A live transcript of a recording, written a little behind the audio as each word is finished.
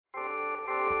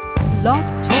Blog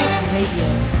Talk Radio.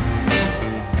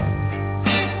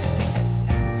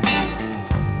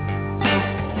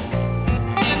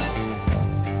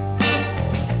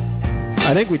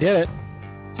 I think we did it.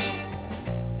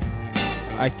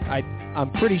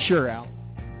 I'm pretty sure, Al.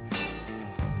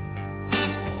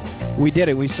 We did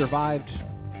it. We survived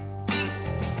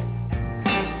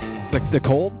the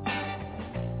cold.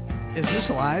 Is this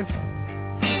live?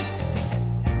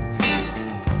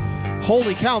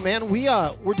 Holy cow, man!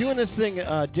 We're doing this thing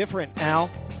different, Al.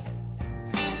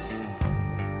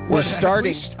 We're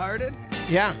starting. We started?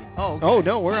 Yeah. Oh. Okay. Oh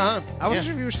no, we're on. I wasn't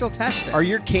sure if you were still testing. Are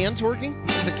your cans working?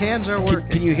 The cans are working.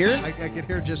 Can you hear it? I can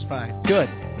hear just fine. Good.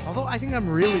 Although I think I'm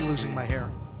really losing my hair.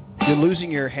 You're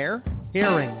losing your hair?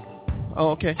 Hearing. Oh,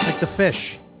 okay. Like the fish.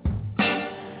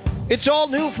 It's all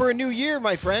new for a new year,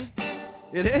 my friend.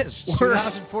 It is.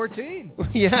 2014.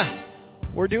 Yeah.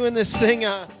 We're doing this thing.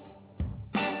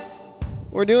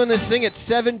 We're doing this thing at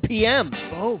 7 p.m.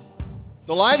 Oh.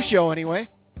 The live show, anyway.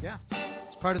 Yeah.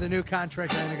 It's part of the new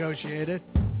contract I negotiated.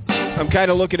 I'm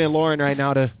kind of looking at Lauren right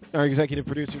now, our executive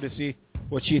producer, to see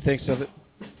what she thinks of it.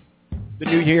 The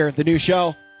new year, the new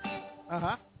show.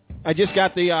 Uh-huh. I just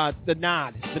got the nod. The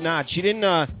nod. She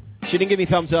didn't give me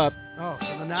thumbs up. Oh,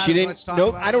 so the nod. She didn't.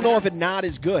 Nope. I don't know if it. a nod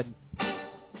is good.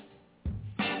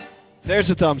 There's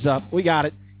a thumbs up. We got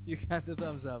it. You got the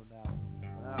thumbs up now.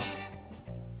 Wow.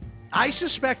 I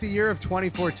suspect the year of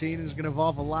 2014 is going to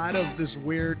involve a lot of this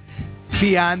weird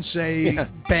fiance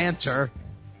banter.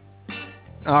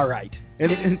 All right.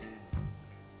 And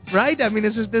right? I mean,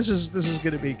 this is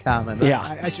going to be common. Right? Yeah.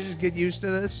 I should just get used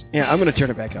to this. Yeah, I'm going to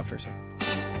turn it back up for a second.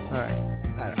 All right.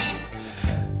 I don't know.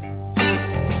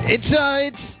 It's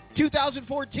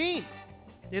 2014.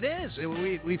 It is.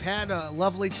 We've had a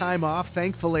lovely time off.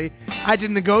 Thankfully, I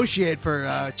did negotiate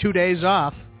for 2 days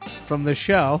off from the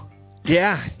show.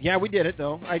 Yeah, we did it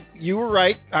though. You were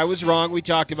right. I was wrong. We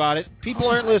talked about it. People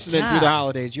aren't listening through the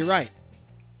holidays. You're right.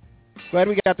 Glad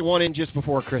we got the one in just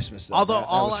before Christmas, though. Although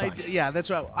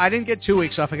that's right. I didn't get 2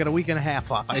 weeks off. I got a week and a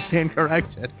half off. I stand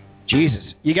corrected. Jesus,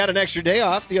 you got an extra day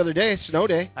off the other day, snow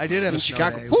day. I did have a snow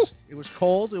day. It was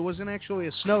cold. It wasn't actually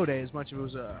a snow day as much as it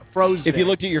was a frozen. If you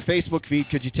looked at your Facebook feed,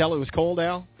 could you tell it was cold,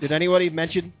 Al? Did anybody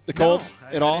mention the cold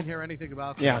at all? I didn't hear anything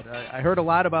about that. Yeah. I heard a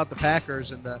lot about the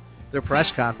Packers and their press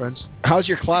conference. How's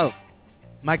your clout?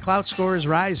 My clout score is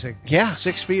rising. Yeah.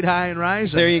 6 feet high and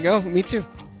rising. There you go. Me too.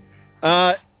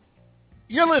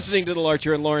 You're listening to the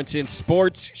Larcher and Lorensen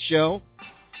Sports Show.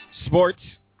 Sports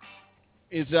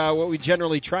is what we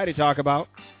generally try to talk about.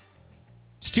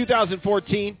 It's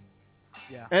 2014.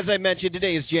 Yeah. As I mentioned,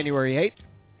 today is January 8th.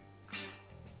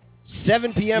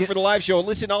 7 p.m. for the live show.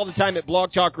 Listen all the time at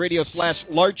Blog Talk Radio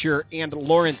 /Larcher and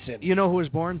Lorensen. You know who was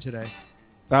born today?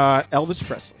 Elvis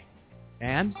Presley.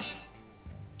 And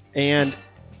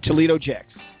Toledo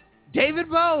Jacks. David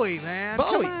Bowie, man.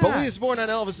 Bowie was born on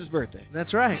Elvis's birthday.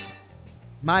 That's right.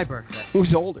 My birthday.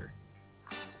 Who's older?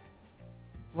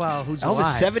 Well, who's Elvis,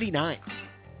 alive? 79,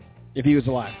 if he was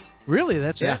alive. Really?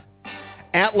 That's it?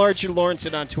 At Larcher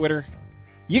Lorensen on Twitter.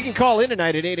 You can call in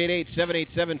tonight at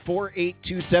 888-787-4827,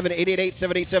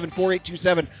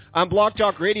 888-787-4827. On Blog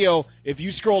Talk Radio, if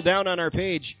you scroll down on our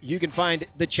page, you can find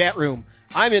the chat room.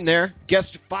 I'm in there.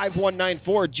 Guest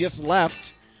 5194 just left.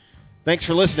 Thanks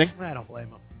for listening. I don't blame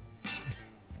him.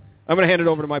 I'm going to hand it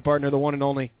over to my partner, the one and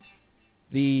only,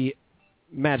 the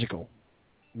magical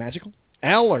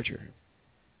Al Larcher.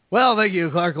 Well, thank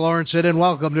you, Clark Lorensen, and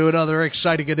welcome to another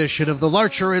exciting edition of the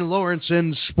Larcher and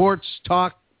Lorensen Sports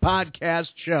Talk Podcast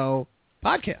Show.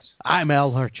 I'm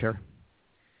Al Larcher.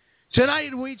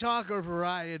 Tonight we talk a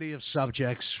variety of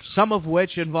subjects, some of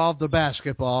which involve the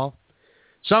basketball,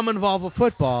 some involve a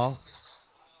football,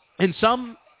 and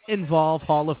some involve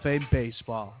Hall of Fame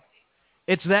baseball.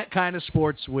 It's that kind of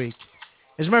sports week.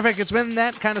 As a matter of fact, it's been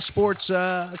that kind of sports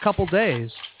a couple days.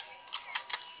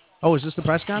 Oh, is this the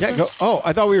press conference? Yeah, go. Oh,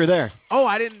 I thought we were there. Oh,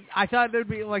 I didn't. I thought there'd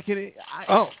be like.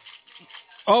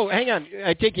 Oh, hang on.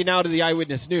 I take you now to the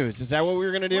Eyewitness News. Is that what we were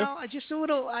going to do? Well, just a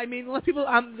little. I mean, let people.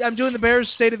 I'm doing the Bears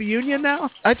State of the Union now.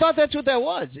 I thought that's what that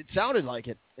was. It sounded like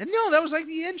it. And no, that was like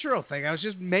the intro thing. I was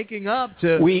just making up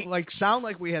to sound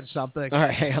like we had something. All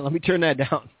right, hang on, let me turn that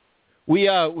down. We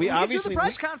obviously do the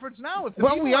press conference now. If the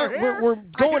well, people we are. are here. We're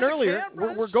going earlier.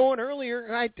 We're going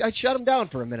earlier. I shut them down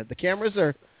for a minute. The cameras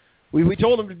are. We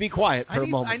told them to be quiet for a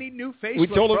moment. I need new Facebook we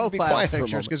told them to be quiet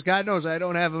pictures because God knows I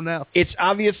don't have them now. It's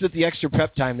obvious that the extra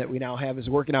prep time that we now have is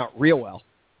working out real well.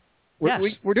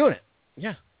 We're doing it.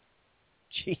 Yeah.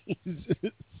 Jesus.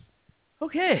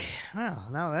 Okay. Well,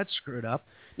 now that's screwed up.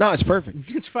 No, it's perfect.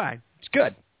 It's fine. It's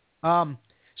good.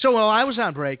 So while I was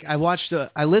on break, I listened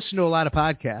to a lot of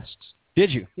podcasts.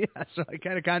 Did you? Yeah, so I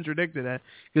kind of contradicted it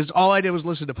because all I did was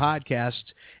listen to podcasts.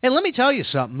 And let me tell you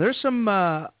something. There's some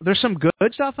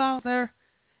good stuff out there,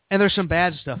 and there's some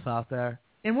bad stuff out there,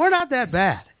 and we're not that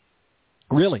bad.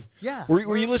 Really? Yeah.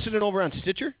 Were you listening over on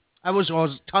Stitcher? I was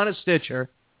a ton of Stitcher.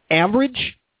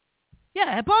 Average?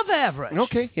 Yeah, above average.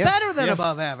 Okay. Yeah. Better than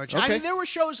above average. Okay. I mean, there were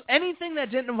shows, anything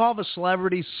that didn't involve a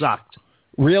celebrity sucked.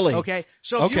 Really? Okay?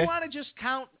 So if you want to just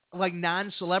count, like,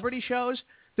 non-celebrity shows,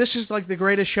 this is, like, the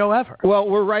greatest show ever. Well,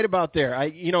 we're right about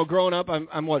there. Growing up,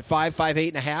 I'm what,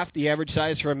 5'8.5". The average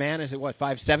size for a man is,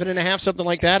 5'7.5", something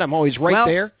like that? I'm always right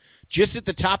there, just at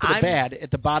the top of the bad,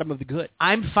 at the bottom of the good.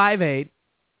 I'm 5'8".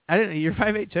 You're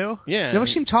 5'8", too? Yeah. You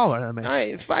always seem taller than me.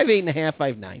 5'8.5",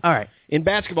 5'9". All right. In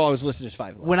basketball, I was listed as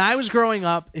 5'11". When I was growing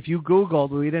up, if you Googled,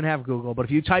 we didn't have Google, but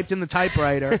if you typed in the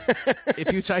typewriter,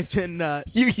 if you typed in...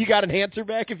 you got an answer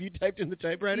back if you typed in the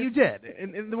typewriter? You did,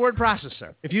 in the word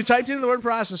processor. If you typed in the word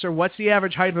processor, what's the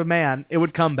average height of a man, it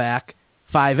would come back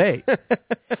 5'8".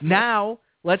 Now,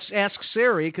 let's ask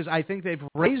Siri, because I think they've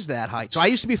raised that height. So I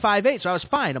used to be 5'8", so I was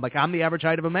fine. I'm like, I'm the average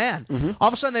height of a man. Mm-hmm. All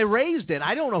of a sudden, they raised it.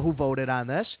 I don't know who voted on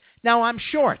this. Now I'm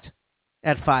short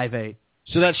at 5'8".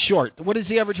 So that's short. What is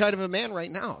the average height of a man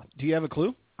right now? Do you have a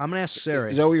clue? I'm going to ask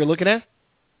Siri. Is that what you're looking at?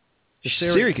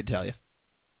 Siri could tell you.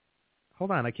 Hold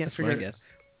on, I can't That's figure my it. guess.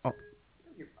 Oh.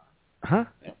 Huh?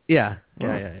 Yeah.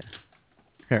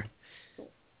 Here.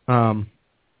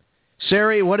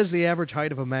 Siri, what is the average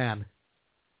height of a man?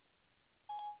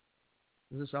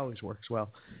 This always works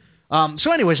well.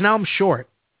 So anyways, now I'm short.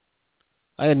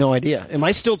 I had no idea. Am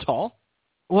I still tall?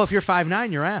 Well, if you're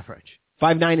 5'9", you're average.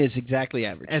 5'9" is exactly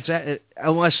average.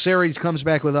 Unless Siri comes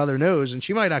back with other news, and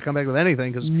she might not come back with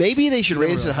anything. Cause maybe they should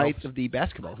raise the height of the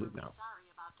basketball hoop now.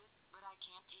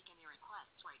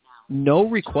 No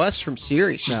requests from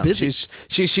Siri. She's busy.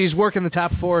 She's working the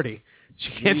top 40.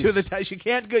 She can't do the. She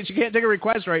can't take a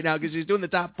request right now because she's doing the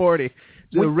top 40. It's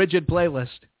a rigid playlist.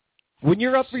 When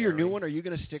you're up for your new one, are you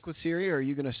going to stick with Siri or are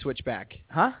you going to switch back?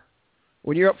 Huh?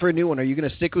 When you're up for a new one, are you going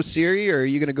to stick with Siri or are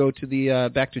you going to go to the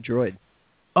back to Droid?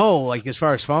 Oh, like as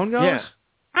far as phone goes? Yeah.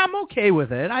 I'm okay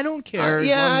with it. I don't care.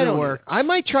 I don't work. I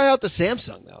might try out the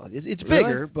Samsung though. It's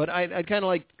bigger, but I'd kind of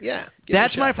like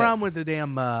That's my problem with the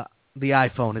damn the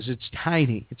iPhone is it's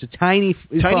tiny. It's a tiny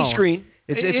phone. Screen.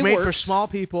 It's made for small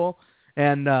people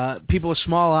and people with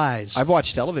small eyes. I've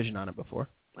watched television on it before.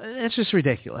 It's just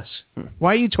ridiculous.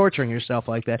 Why are you torturing yourself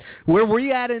like that? Where were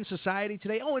you at in society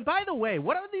today? Oh, and by the way,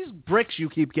 what are these bricks you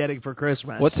keep getting for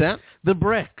Christmas? What's that? The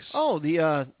bricks. Oh,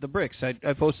 the bricks.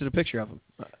 I posted a picture of them.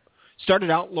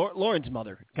 Started out Lauren's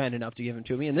mother, kind enough to give them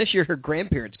to me, and this year her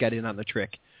grandparents got in on the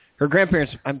trick. Her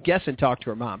grandparents, I'm guessing, talked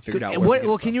to her mom, figured out where.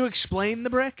 Well, can you explain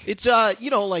the brick? It's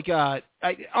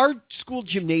our school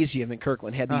gymnasium in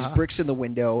Kirkland had these bricks in the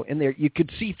window, and you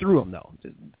could see through them though.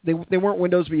 They weren't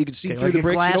windows, but you could see through like the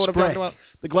bricks. You know what I'm brick. talking about?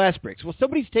 The glass bricks. Well,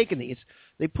 somebody's taken these.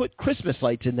 They put Christmas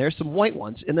lights in there, some white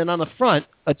ones, and then on the front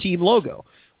a team logo.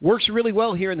 Works really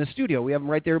well here in the studio. We have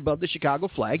them right there above the Chicago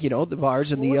flag. You know, the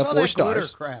bars and the 4 stars.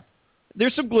 Crap.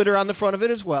 There's some glitter on the front of it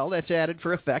as well. That's added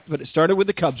for effect, but it started with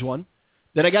the Cubs one.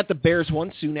 Then I got the Bears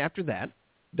one soon after that.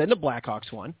 Then the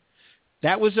Blackhawks one.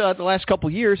 That was the last couple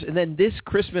years. And then this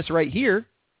Christmas right here,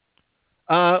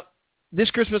 my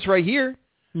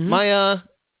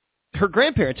her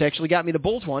grandparents actually got me the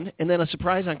Bulls one. And then a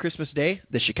surprise on Christmas Day,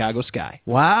 the Chicago Sky.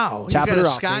 Wow. Top you of got it a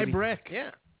off, sky baby. brick.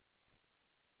 Yeah.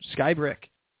 Sky brick.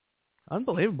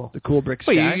 Unbelievable. The cool brick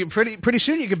sky. Well, you pretty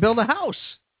soon you could build a house.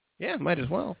 Yeah, might as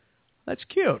well. That's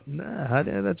cute.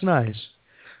 That's nice.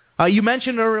 You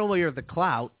mentioned earlier the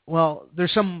Clout. Well,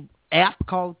 there's some app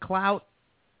called Clout,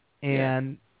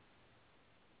 and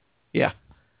yeah,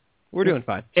 we're doing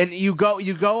fine. And you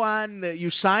go on, you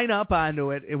sign up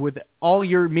onto it with all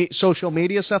your social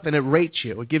media stuff, and it rates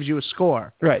you. It gives you a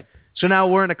score. Right. So now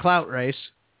we're in a Clout race.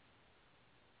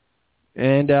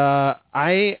 And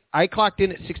I clocked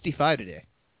in at 65 today.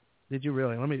 Did you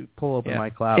really? Let me pull open my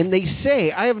Clout. And they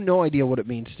say, I have no idea what it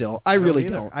means still. I really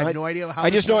don't. I have no idea how. I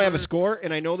just know I have a score,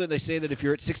 and I know that they say that if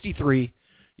you're at 63,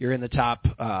 you're in the top.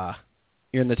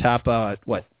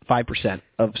 5%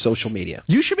 of social media.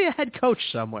 You should be a head coach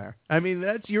somewhere. I mean,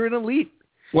 you're an elite.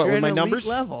 What, you're with my an numbers?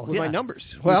 Level. With my numbers.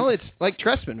 Well, it's like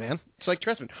Tressman, man. It's like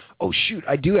Tressman. Oh, shoot.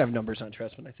 I do have numbers on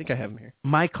Tressman. I think I have them here.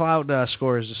 My Cloud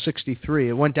score is a 63.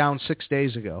 It went down 6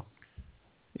 days ago.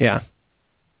 Yeah.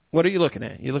 What are you looking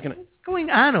at? You looking at? What's going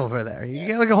on over there? You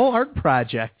got like a whole art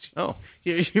project. Oh.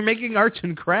 You're making arts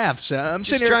and crafts. I'm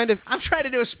trying to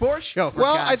do a sports show.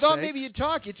 Well, I thought maybe you'd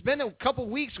talk. It's been a couple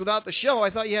weeks without the show. I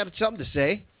thought you had something to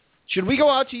say. Should we go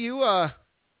out to you?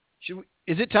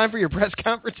 Is it time for your press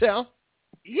conference, Al?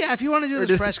 Yeah, if you want to do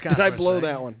this press conference. Did I blow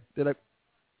that one?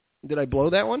 Did I blow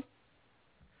that one?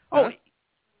 Oh,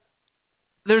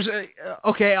 there's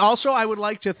okay. Also, I would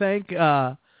like to thank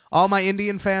all my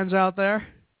Indian fans out there.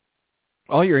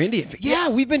 All your Indian fans. Yeah,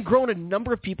 we've been growing a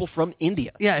number of people from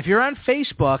India. Yeah, if you're on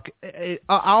Facebook,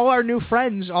 all our new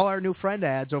friend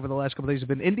ads over the last couple of days have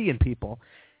been Indian people.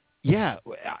 Yeah,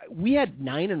 we had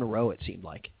 9 in a row, it seemed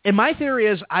like. And my theory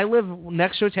is I live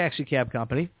next to a taxi cab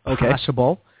company, okay.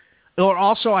 possible. Or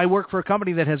also I work for a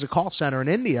company that has a call center in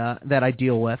India that I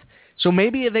deal with. So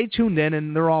maybe they tuned in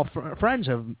and they're all friends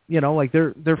of, like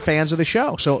they're fans of the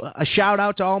show. So a shout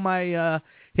out to all my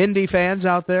Hindi fans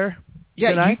out there.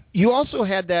 Yeah, you also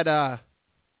had that,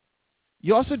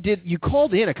 you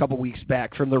called in a couple weeks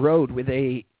back from the road with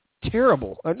a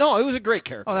terrible, no, it was a great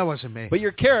character. Oh, that wasn't me. But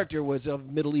your character was of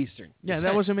Middle Eastern. Yeah,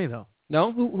 that wasn't me, though.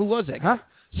 No? Who was that? Huh?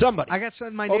 Somebody. I got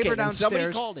my neighbor downstairs.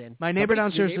 Somebody called in. My neighbor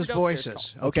downstairs does voices,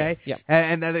 okay? Yeah.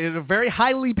 And they're a very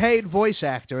highly paid voice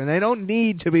actor, and they don't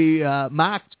need to be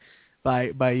mocked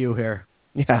by you here.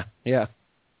 Yeah.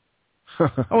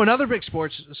 Oh, another big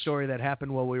sports story that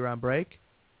happened while we were on break.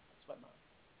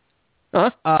 Huh?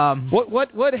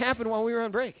 What happened while we were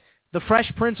on break? The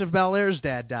Fresh Prince of Bel-Air's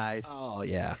dad died. Oh,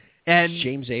 yeah. And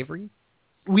James Avery?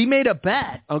 We made a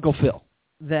bet. Uncle Phil.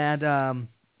 That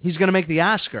he's going to make the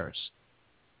Oscars.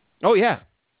 Oh, yeah.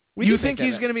 You think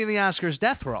he's going to be in the Oscars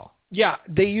death roll? Yeah,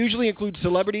 they usually include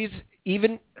celebrities.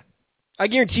 Even, I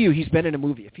guarantee you he's been in a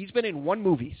movie. If he's been in one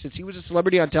movie since he was a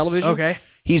celebrity on television,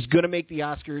 he's going to make the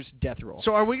Oscars death roll.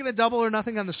 So are we going to double or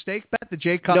nothing on the steak bet that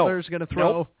Jay Cutler is going to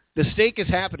throw? Nope. The steak is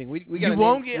happening. We got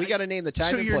to name the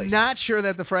time and place. So you're not sure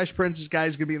that the Fresh Prince's guy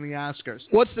is going to be in the Oscars?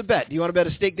 What's the bet? Do you want to bet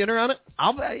a steak dinner on it?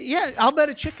 I'll bet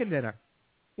a chicken dinner.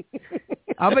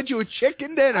 I'll bet you a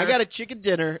chicken dinner. I got a chicken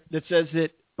dinner that says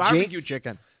that barbecue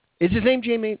chicken. Is his name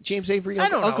James Avery? I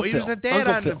don't know. Uncle He Phil. was the dad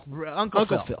Uncle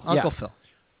Phil. Uncle Phil.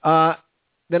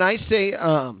 Then I say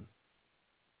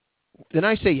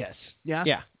yes. Yeah?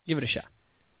 Yeah. Give it a shot.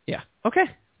 Yeah. Okay.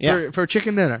 Yeah. For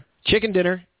chicken dinner. Chicken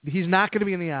dinner. He's not going to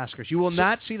be in the Oscars. You will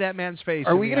not see that man's face.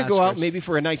 Are we going to go out maybe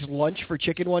for a nice lunch for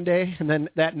chicken one day, and then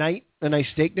that night a nice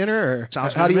steak dinner, or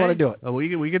how do you want to do it? Oh,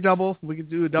 we could double. We could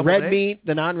do a double. Red meat,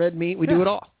 the non-red meat. We do it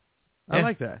all. I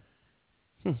like that.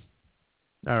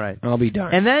 All right. I'll be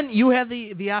darned. And then you had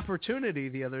the opportunity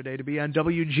the other day to be on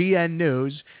WGN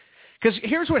News, because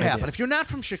here's what happened. If you're not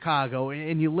from Chicago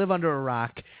and you live under a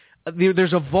rock,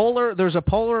 there's a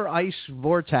polar ice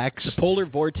vortex. The polar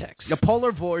vortex. A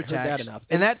polar vortex. Heard that enough.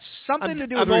 And that's something to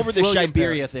do with I'm over the William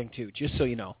Siberia Perry. thing, too, just so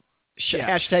you know.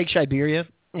 Hashtag Siberia.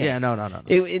 Yeah, no.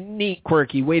 Neat,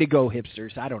 quirky. Way to go,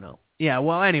 hipsters. I don't know. Yeah,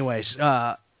 well, anyways,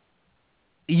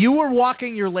 you were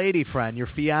walking your lady friend, your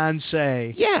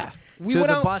fiancée, we to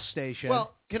went the out, bus station.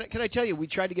 Well, can I tell you, we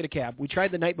tried to get a cab. We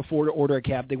tried the night before to order a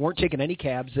cab. They weren't taking any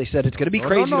cabs. They said it's going to be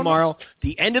crazy tomorrow.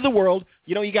 The end of the world.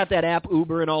 You got that app,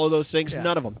 Uber, and all of those things. Yeah.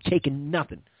 None of them. Taking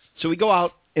nothing. So we go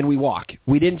out and we walk.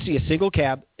 We didn't see a single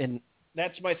cab, and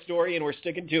that's my story, and we're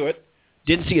sticking to it.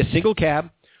 Didn't see a single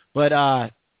cab, but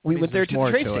we went there to the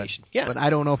train station. Yeah. But I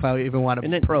don't know if I even want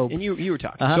to probe. And you were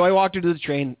talking. So I walked her to the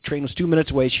train. Train was 2 minutes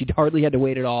away. She hardly had to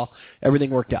wait at all. Everything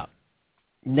worked out.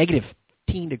 Negative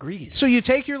 15 degrees. So you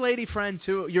take your lady friend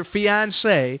to your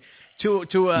fiancée to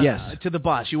the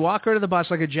bus. You walk her to the bus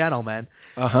like a gentleman.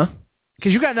 Uh-huh.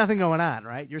 Because you got nothing going on,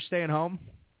 right? You're staying home.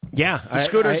 Yeah. The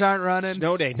scooters aren't running.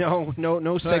 Snow day. No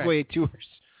Segway tours.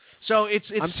 So it's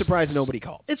I'm surprised nobody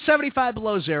called. It's 75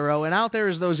 below zero, and out there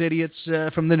is those idiots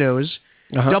from the news.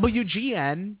 Uh-huh.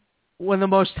 WGN, one of the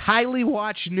most highly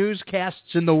watched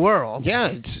newscasts in the world.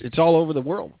 Yeah, it's all over the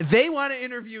world. They want to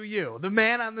interview you, the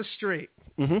man on the street,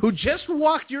 who just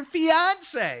walked your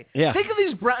fiancé. Yeah. Think of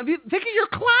your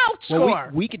clout score. Well,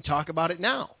 we can talk about it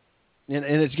now. And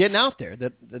it's getting out there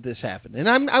that this happened.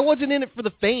 And I wasn't in it for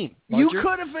the fame. Larcher. You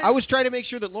could have been. I was trying to make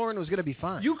sure that Lauren was going to be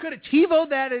fine. You could have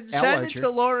TiVo'd that and sent Larcher. it to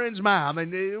Lauren's mom,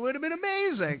 and it would have been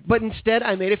amazing. But instead,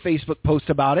 I made a Facebook post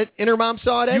about it, and her mom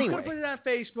saw it anyway. You could have put it on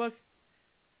Facebook.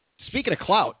 Speaking of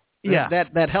clout, yeah,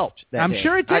 that helped. I'm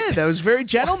sure it did. That was very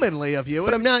gentlemanly of you.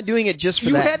 But I'm not doing it just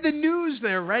for that. You had the news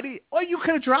there ready. Oh, you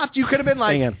could have dropped. You could have been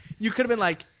like. Hang on. You could have been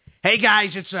like. Hey guys,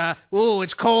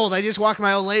 it's cold. I just walked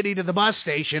my old lady to the bus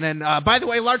station, and by the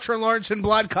way, Larcher and Lorensen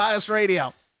Broadcast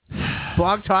Radio,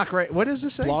 Blog Talk Radio. What does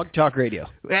this say? Blog Talk Radio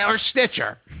or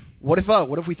Stitcher. What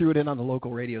if we threw it in on the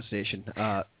local radio station?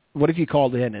 What if you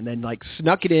called in and then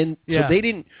snuck it in so they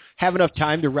didn't have enough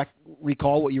time to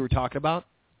recall what you were talking about?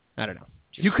 I don't know.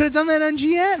 You could have done that on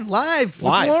GN live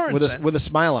with Lorensen. with a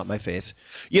smile on my face.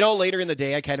 Later in the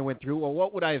day, I kind of went through. Well,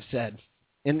 what would I have said?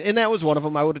 And that was one of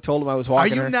them. I would have told him I was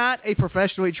walking. Are you not a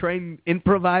professionally trained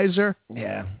improviser?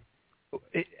 Yeah.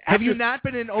 Have you not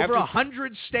been in over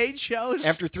 100 stage shows?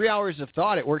 After 3 hours of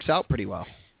thought, it works out pretty well.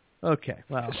 Okay,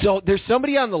 well. So there's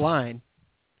somebody on the line,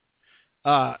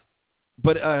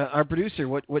 but our producer,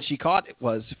 what she caught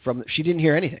was she didn't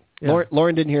hear anything. Yeah.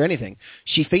 Lauren didn't hear anything.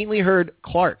 She faintly heard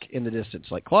Clark in the distance,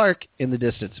 like Clark in the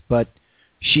distance, but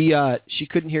she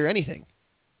couldn't hear anything.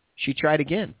 She tried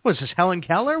again. What is this, Helen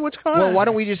Keller? What's going on? Well, why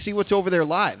don't we just see what's over there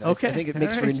live? Okay. I think it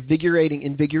makes for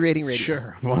invigorating radio.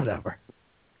 Sure, whatever.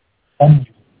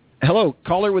 Hello,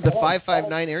 caller with the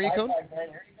 559 area code.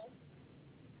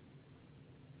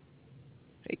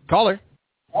 Hey, caller.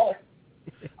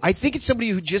 I think it's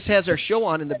somebody who just has our show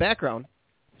on in the background,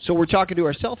 so we're talking to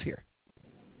ourselves here.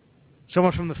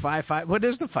 Someone from the 55. What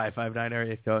is the 559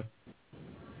 area code?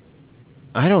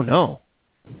 I don't know.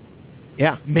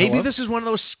 Yeah. Maybe Hello? this is one of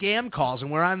those scam calls, and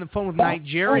we're on the phone with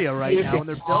Nigeria right now, and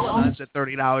they're billing us at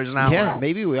 $30 an hour. Yeah,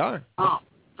 maybe we are.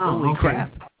 Holy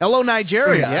crap. Hello,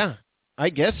 Nigeria. Yeah, I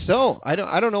guess so. I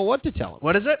don't know what to tell them.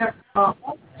 What is it?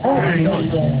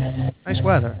 Nice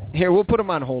weather. Here, we'll put them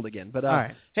on hold again. But all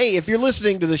right. Hey, if you're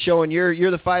listening to the show and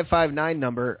you're the 559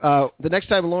 number, the next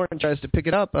time Lauren tries to pick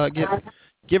it up,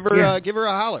 give her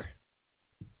a holler.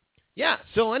 Yeah.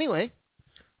 So anyway.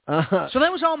 So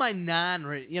that was all my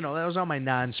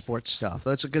non-sports stuff.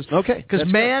 That's okay. Because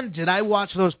man, did I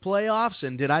watch those playoffs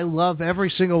and did I love every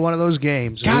single one of those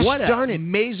games? Gosh, what darn an it.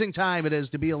 amazing time it is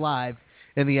to be alive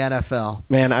in the NFL.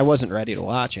 Man, I wasn't ready to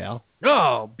watch, Al.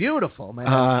 Oh, beautiful,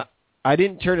 man. I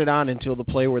didn't turn it on until the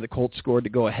play where the Colts scored to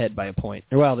go ahead by a point.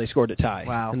 Well, they scored a tie.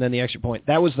 Wow. And then the extra point.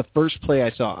 That was the first play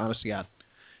I saw, honest to God.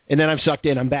 And then I'm sucked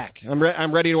in. I'm back.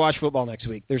 I'm ready to watch football next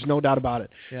week. There's no doubt about it.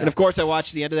 Yeah. And, of course, I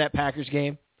watched the end of that Packers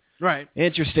game. Right.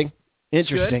 Interesting.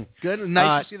 Good.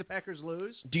 Nice to see the Packers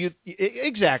lose.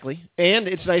 Exactly. And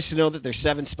it's nice to know that there's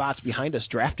 7 spots behind us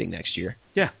drafting next year.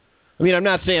 Yeah. I mean, I'm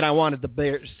not saying I wanted the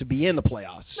Bears to be in the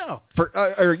playoffs. No.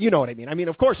 Or you know what I mean. I mean,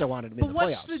 of course I wanted them in the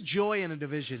playoffs. But what's the joy in a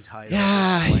division title?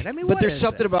 Yeah. I mean, but there's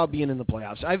something about being in the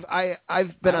playoffs.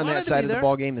 I've been on that side of the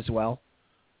ball game as well.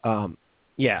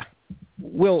 Yeah.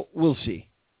 We'll see.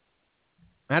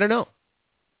 I don't know.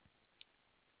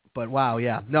 But wow,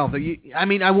 yeah. No,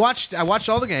 I watched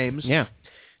all the games. Yeah.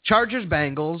 Chargers,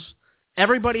 Bengals.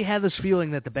 Everybody had this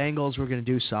feeling that the Bengals were going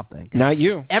to do something. Not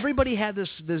you. Everybody had this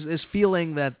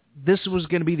feeling that this was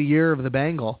going to be the year of the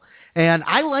Bengal. And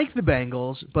I like the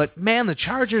Bengals, but man, the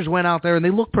Chargers went out there and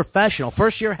they look professional.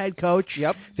 First-year head coach.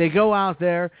 Yep. They go out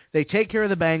there, they take care of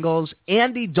the Bengals.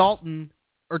 Andy Dalton,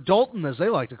 or Dalton as they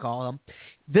like to call him,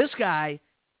 this guy,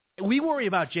 we worry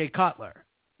about Jay Cutler.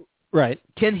 Right.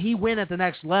 Can he win at the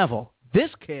next level? This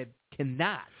kid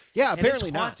cannot. Yeah,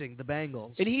 apparently not. Haunting the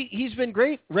Bengals. And he's been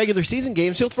great regular season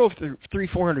games. He'll throw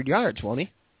 300-400 yards, won't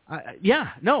he?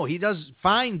 He does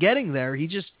fine getting there.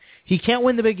 He can't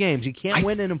win the big games. He can't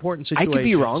win in important situations. I could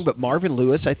be wrong, but Marvin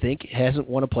Lewis, I think, hasn't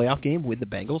won a playoff game with the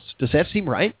Bengals. Does that seem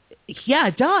right? Yeah,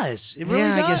 it does. It really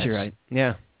does. I guess you're right.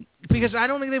 Yeah. Because I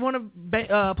don't think they've won a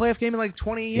playoff game in like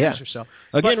 20 years or so.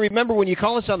 Again, remember, when you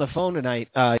call us on the phone tonight,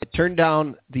 turn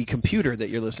down the computer that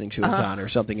you're listening to is on or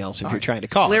something else if you're trying to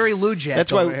call. Larry Lujak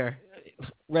That's why over here.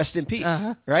 Rest in peace.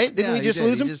 Right? Didn't we just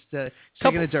lose him?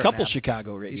 Couple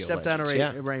Chicago radio He stepped on a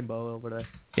legends. rainbow over there.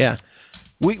 Yeah.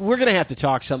 We're going to have to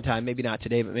talk sometime, maybe not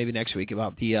today, but maybe next week,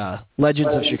 about the legends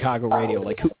of Chicago radio.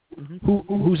 Like,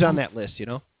 who's on that list, you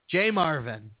know? Jay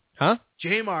Marvin. Huh?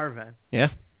 Jay Marvin. Yeah.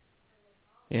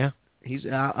 Yeah. He's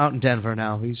out in Denver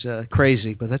now. He's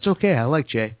crazy, but that's okay. I like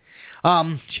Jay.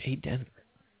 Jay Denver.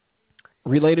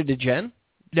 Related to Jen?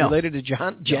 No. Related to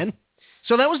John? Jen?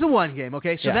 So that was the one game,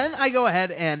 okay? So then I go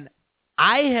ahead and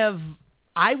I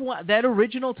want that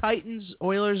original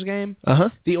Titans-Oilers game,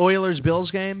 the Oilers-Bills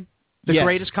game, the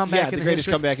greatest comeback in the greatest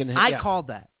comeback in the history. I called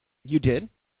that. You did?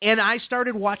 And I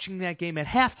started watching that game at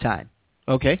halftime.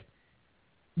 Okay.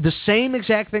 The same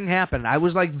exact thing happened. I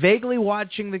was like vaguely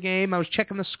watching the game. I was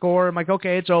checking the score. I'm like,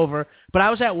 okay, it's over. But I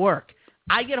was at work.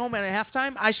 I get home at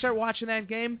halftime. I start watching that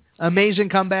game. Amazing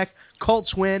comeback.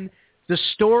 Colts win. The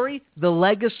story, the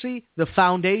legacy, the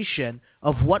foundation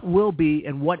of what will be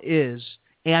and what is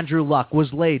Andrew Luck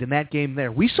was laid in that game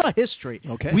there. We saw history.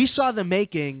 Okay. We saw the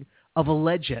making of a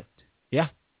legend. Yeah.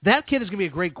 That kid is going to be a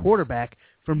great quarterback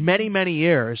for many, many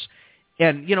years.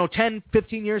 And, 10,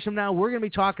 15 years from now, we're going to be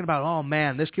talking about, oh,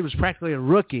 man, this kid was practically a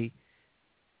rookie,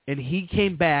 and he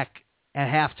came back at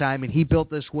halftime, and he built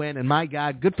this win. And, my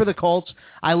God, good for the Colts.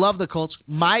 I love the Colts.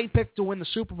 My pick to win the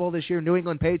Super Bowl this year, New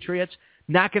England Patriots,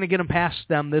 not going to get them past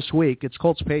them this week. It's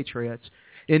Colts-Patriots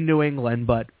in New England,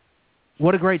 but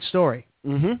what a great story.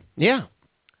 Mm-hmm. Yeah.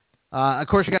 Of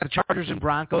course, you got the Chargers and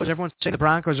Broncos. Everyone's saying the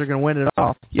Broncos are going to win it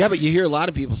all. Yeah, but you hear a lot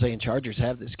of people saying Chargers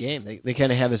have this game. They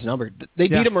kind of have his number. They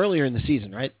beat him earlier in the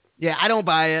season, right? Yeah, I don't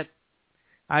buy it.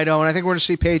 I don't. I think we're going to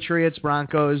see Patriots,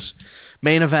 Broncos,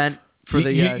 main event for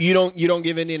the. You don't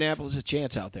give Indianapolis a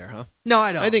chance out there, huh? No,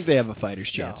 I don't. I think they have a fighter's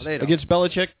chance. No, they don't. Against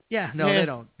Belichick. Yeah, no, they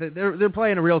don't. They're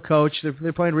playing a real coach.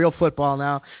 They're playing real football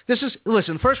now.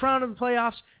 Listen, first round of the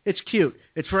playoffs, it's cute.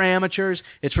 It's for amateurs.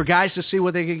 It's for guys to see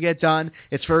what they can get done.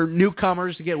 It's for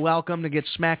newcomers to get welcomed, to get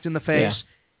smacked in the face.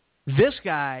 Yeah. This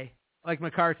guy, like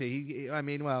McCarthy,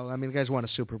 the guy's won a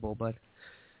Super Bowl, but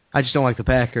I just don't like the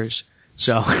Packers.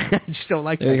 So I just don't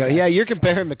like that. There you go. Yeah, you're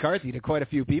comparing McCarthy to quite a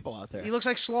few people out there. He looks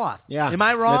like Sloth. Yeah. Am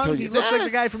I wrong? He looks like the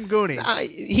guy from Goonies.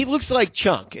 He looks like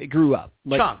Chunk. Grew up.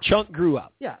 Chunk grew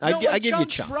up. Yeah. I give you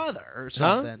Chunk. Brother or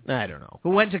something. Huh? I don't know.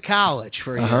 Who went to college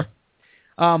for a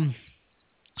year.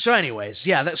 So anyways,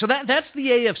 yeah. That's the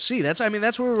AFC.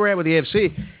 That's where we're at with the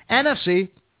AFC. NFC,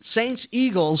 Saints,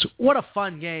 Eagles. What a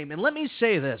fun game. And let me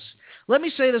say this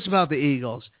about the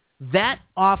Eagles. That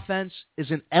offense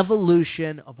is an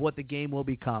evolution of what the game will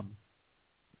become.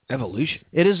 Evolution?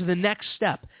 It is the next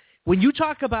step. When you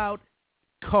talk about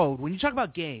code, when you talk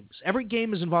about games, every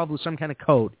game is involved with some kind of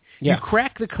code. Yeah. You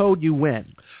crack the code, you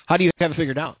win. How do you have it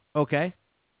figured out? Okay.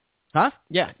 Huh?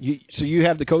 Yeah. So you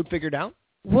have the code figured out?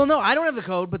 Well, no, I don't have the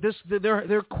code, but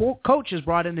their coach has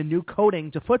brought in a new coding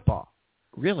to football.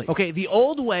 Really? Okay, the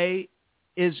old way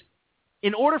is,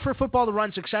 in order for football to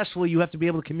run successfully, you have to be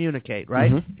able to communicate,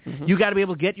 right? Mm-hmm, mm-hmm. You got to be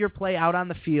able to get your play out on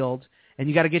the field, and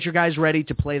you got to get your guys ready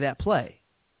to play that play.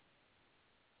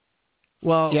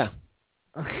 Well, yeah.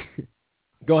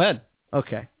 Go ahead.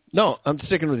 Okay. No, I'm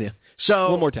sticking with you.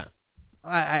 So one more time.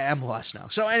 I'm lost now.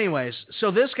 So anyways,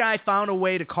 this guy found a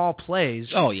way to call plays.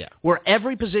 Oh, yeah. Where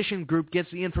every position group gets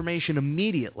the information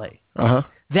immediately. Uh-huh.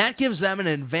 That gives them an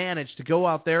advantage to go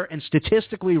out there and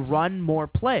statistically run more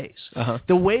plays. Uh-huh.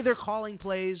 The way they're calling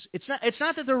plays, it's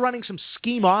not that they're running some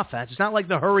scheme offense. It's not like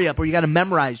the hurry up where you got to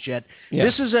memorize shit. Yeah.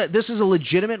 This is a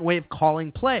legitimate way of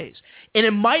calling plays. And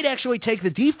it might actually take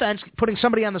the defense putting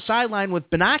somebody on the sideline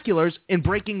with binoculars and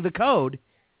breaking the code.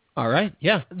 All right,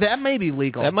 yeah. That may be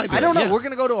legal. That might be. I don't know. Yeah. We're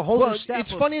going to go to a whole new step.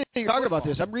 It's funny that you're talking about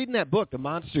this. I'm reading that book, the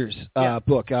Monsters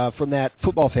book, from that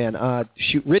football fan.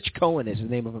 Rich Cohen is the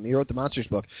name of him. He wrote the Monsters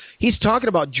book. He's talking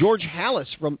about George Halas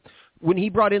from when he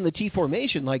brought in the T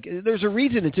formation. Like, there's a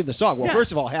reason it's in the song. Well,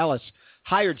 first of all, Halas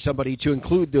hired somebody to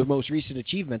include the most recent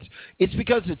achievements. It's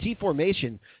because the T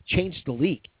formation changed the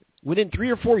league. Within 3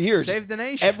 or 4 years, saved the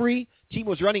nation. Every team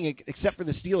was running except for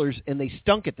the Steelers, and they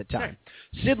stunk at the time.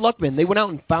 Right. Sid Luckman, they went out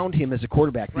and found him as a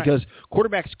quarterback because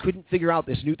quarterbacks couldn't figure out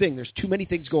this new thing. There's too many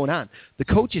things going on. The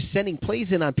coach is sending plays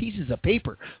in on pieces of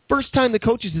paper. First time the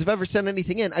coaches have ever sent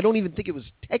anything in. I don't even think it was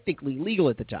technically legal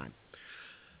at the time.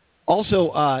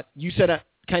 Also, you said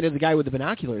kind of the guy with the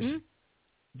binoculars. Mm-hmm.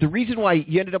 The reason why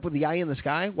you ended up with the eye in the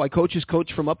sky, why coaches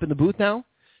coach from up in the booth now,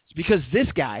 is because this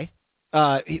guy,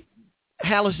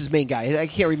 Halas' main guy, I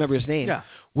can't remember his name,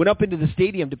 went up into the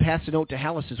stadium to pass a note to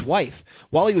Halas' wife.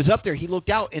 While he was up there, he looked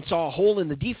out and saw a hole in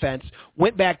the defense,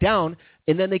 went back down,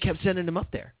 and then they kept sending him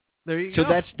up there. There you go.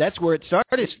 So that's where it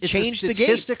started. It changed the game.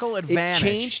 Statistical advantage.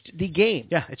 It changed the game.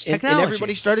 Yeah, it's technology. And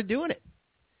everybody started doing it.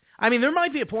 I mean, there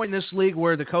might be a point in this league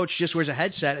where the coach just wears a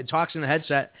headset and talks in the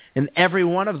headset, and every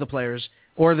one of the players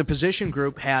or the position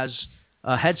group has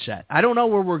a headset. I don't know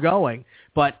where we're going,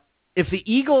 but if the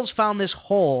Eagles found this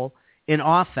hole in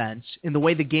offense, in the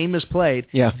way the game is played,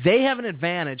 they have an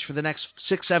advantage for the next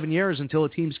 6-7 years until the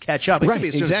teams catch up. It could be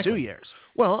as soon as 2 years.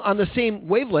 Well, on the same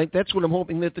wavelength, that's what I'm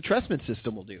hoping that the Trestman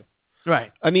system will do.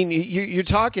 Right. I mean, you're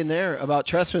talking there about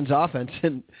Trestman's offense,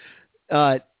 and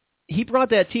he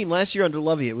brought that team last year under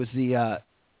Lovey. It was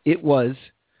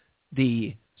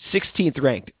the 16th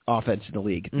ranked offense in the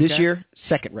league. Okay. This year,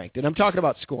 2nd ranked, and I'm talking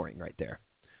about scoring right there.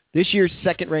 This year's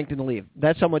 2nd ranked in the league.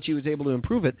 That's how much he was able to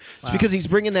improve it. It's because he's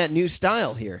bringing that new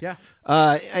style here. Yeah.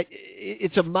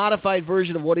 It's a modified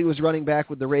version of what he was running back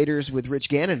with the Raiders with Rich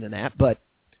Gannon and that, but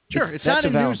it's not a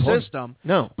new system.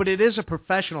 No. But it is a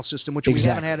professional system, which we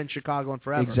haven't had in Chicago in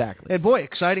forever. Exactly. And boy,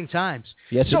 exciting times.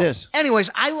 Yes, it is. Anyways,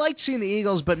 I liked seeing the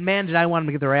Eagles, but man, did I want them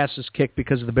to get their asses kicked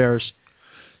because of the Bears.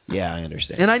 Yeah, I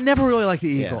understand. And I never really liked the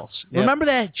Eagles. Yeah. Remember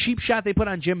that cheap shot they put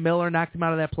on Jim Miller, knocked him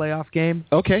out of that playoff game?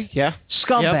 Okay, yeah.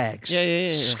 Scumbags. Yep.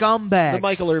 Yeah. Scumbags. The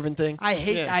Michael Irvin thing. I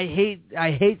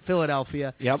hate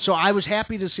Philadelphia. Yep. So I was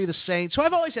happy to see the Saints, who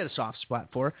I've always had a soft spot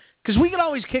for, because we could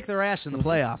always kick their ass in the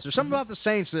playoffs. There's something about the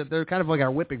Saints that they're kind of like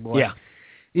our whipping boy. Yeah.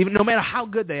 Even no matter how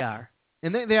good they are.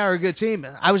 And they are a good team.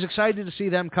 I was excited to see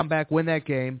them come back, win that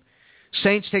game.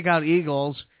 Saints take out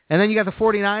Eagles. And then you got the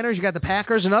 49ers, you got the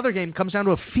Packers. Another game comes down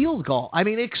to a field goal. I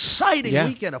mean, exciting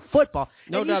weekend of football.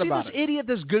 No doubt about it. This idiot,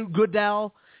 this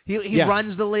Goodell, He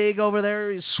runs the league over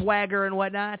there, his swagger and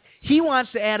whatnot. He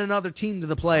wants to add another team to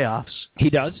the playoffs. He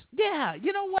does? Yeah.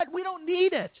 You know what? We don't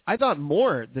need it. I thought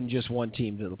more than just one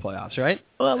team to the playoffs, right?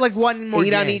 Well, like one more 8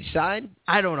 game. on each side?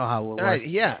 I don't know how it works. Right,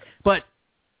 yeah. But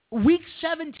Week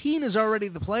 17 is already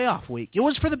the playoff week. It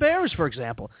was for the Bears, for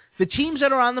example. The teams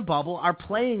that are on the bubble are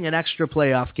playing an extra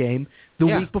playoff game the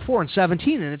week before in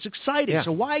 17, and it's exciting. Yeah.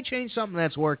 So why change something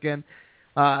that's working?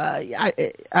 I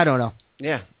don't know.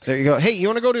 Yeah, there you go. Hey, you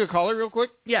want to go to a caller real quick?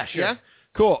 Yeah, sure. Yeah?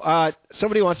 Cool.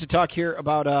 Somebody wants to talk here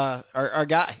about our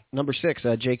guy, number 6,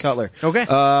 Jay Cutler. Okay.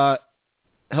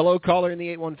 Hello, caller in the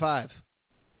 815.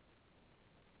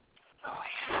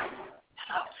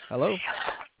 Hello?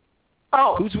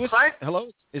 Oh, Who's whispering? Hello?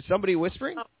 Is somebody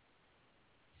whispering?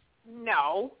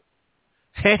 No.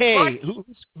 Hey,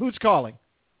 who's calling?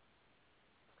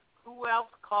 Who else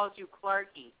calls you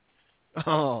Clarky?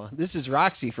 Oh, this is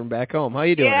Roxy from back home. How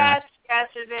you doing? Yes,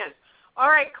 it is. All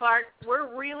right, Clark,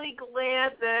 we're really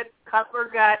glad that Cutler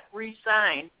got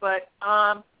re-signed, but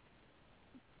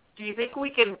do you think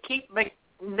we can keep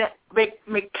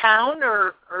McCown,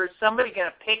 or is somebody going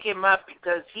to pick him up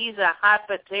because he's a hot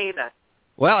potato?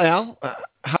 Well, Al,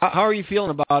 how are you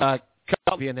feeling about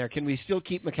Cutler being there? Can we still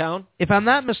keep McCown? If I'm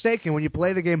not mistaken, when you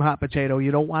play the game hot potato, you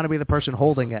don't want to be the person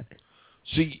holding it.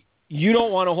 So you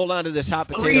don't want to hold on to this hot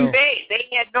potato? Green Bay, they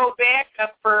had no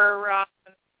backup for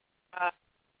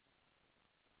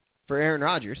Aaron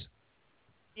Rodgers.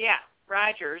 Yeah,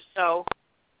 Rodgers. So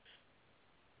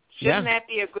shouldn't that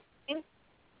be a good thing?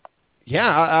 Yeah,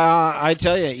 I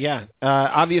tell you, yeah.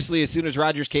 Obviously, as soon as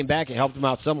Rodgers came back, it helped him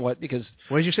out somewhat because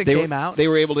what did you say? Came out? They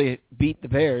were able to beat the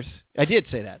Bears. I did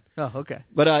say that. Oh, okay.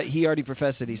 But he already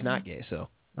professed that he's not gay. So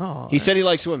he said he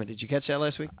likes women. Did you catch that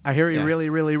last week? I hear he really,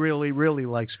 really, really, really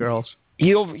likes girls.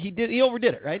 He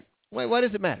overdid it, right? Why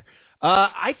does it matter?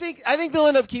 I think they'll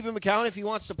end up keeping McCown if he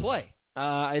wants to play.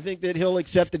 I think that he'll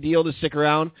accept the deal to stick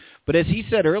around. But as he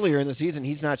said earlier in the season,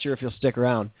 he's not sure if he'll stick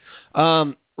around.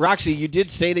 Roxy, you did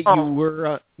say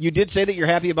that you did say that you're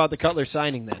happy about the Cutler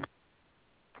signing then.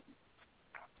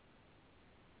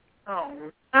 Oh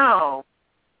no,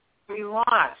 we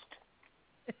lost,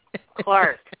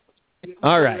 Clark.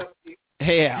 All right.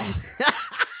 Hey, Al.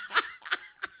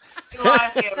 We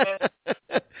lost him.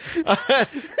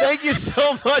 Thank you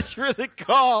so much for the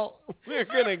call. We're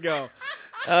gonna go.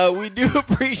 We do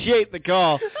appreciate the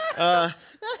call.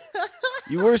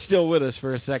 You were still with us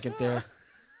for a second there.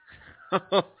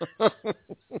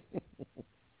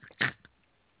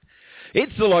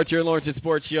 It's the Larcher and Lorensen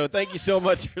Sports Show. Thank you so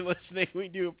much for listening. We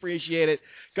do appreciate it.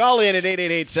 Call in at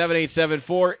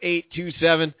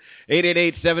 888-787-4827,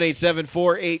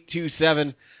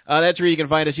 888-787-4827. That's where you can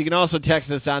find us. You can also text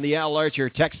us on the Al Larcher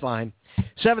text line.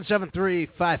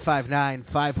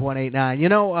 773-559-5189. You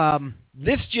know,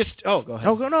 this just... Oh, go ahead.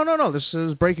 Oh, no. This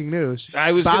is breaking news.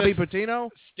 Bobby Petrino?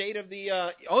 State of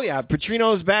the...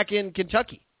 Petrino's back in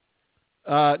Kentucky.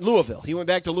 Louisville. He went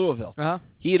back to Louisville. Uh-huh.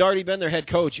 He had already been their head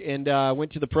coach and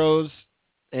went to the pros,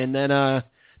 and then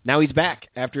now he's back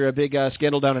after a big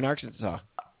scandal down in Arkansas.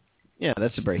 Yeah,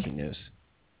 that's the breaking news.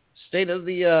 State of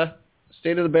the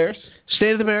Bears?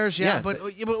 State of the Bears, yeah. But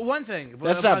one thing.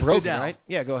 That's not broken, right?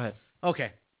 Yeah, go ahead.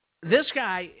 Okay. This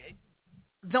guy,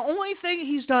 the only thing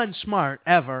he's done smart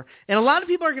ever, and a lot of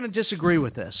people are going to disagree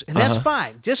with this, and that's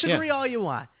fine. Disagree all you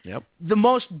want. Yep. The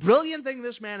most brilliant thing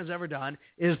this man has ever done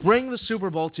is bring the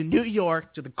Super Bowl to New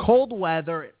York, to the cold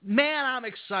weather. Man, I'm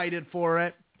excited for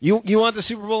it. You want the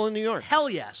Super Bowl in New York? Hell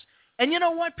yes. And you know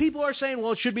what? People are saying,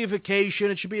 well, it should be a vacation.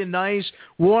 It should be a nice,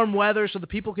 warm weather so the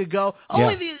people could go.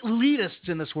 Only the elitists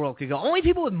in this world can go. Only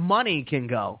people with money can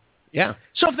go. Yeah.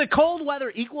 So if the cold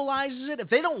weather equalizes it, if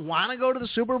they don't want to go to the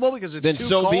Super Bowl because it's too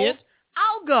cold, be it.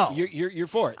 I'll go. You're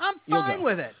for it. I'm fine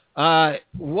with it.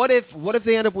 What if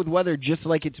they end up with weather just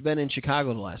like it's been in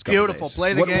Chicago the last couple Beautiful. days?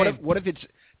 Play the game. What if it's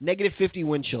negative 50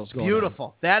 wind chills going Beautiful.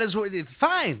 on? That is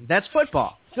fine. That's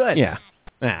football. Good. Yeah.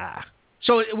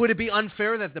 So would it be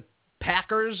unfair that the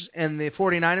Packers and the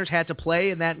 49ers had to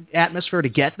play in that atmosphere to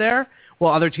get there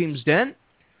while other teams didn't?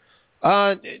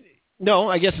 No,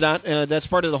 I guess not. That's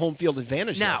part of the home field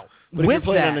advantage. Now, but if you're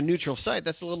playing on a neutral site,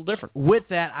 that's a little different. With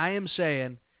that, I am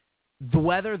saying the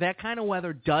weather, that kind of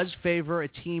weather, does favor a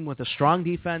team with a strong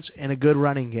defense and a good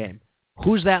running game.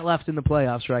 Who's that left in the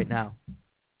playoffs right now?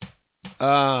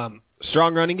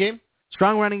 Strong running game?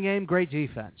 Strong running game, great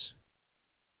defense.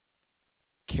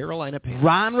 Carolina Panthers.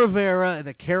 Ron Rivera and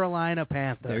the Carolina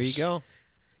Panthers. There you go.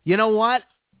 You know what?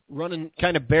 Running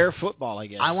kind of bear football, I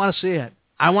guess. I want to see it.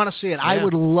 Yeah. I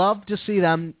would love to see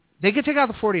them. They could take out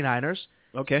the 49ers.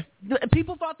 Okay.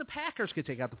 People thought the Packers could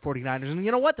take out the 49ers, and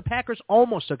you know what? The Packers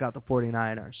almost took out the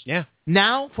 49ers. Yeah.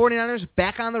 Now, 49ers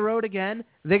back on the road again.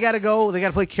 They got to go. They got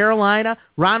to play Carolina.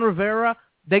 Ron Rivera,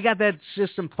 they got that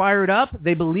system fired up.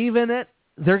 They believe in it.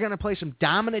 They're going to play some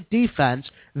dominant defense.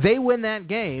 They win that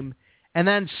game, and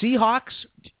then Seahawks,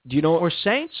 or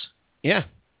Saints? Yeah.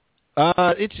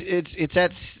 It's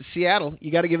at Seattle.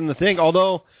 You got to give him the thing.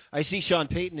 Although I see Sean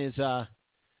Payton is. Did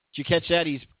you catch that?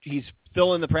 He's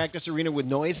filling the practice arena with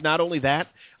noise. Not only that,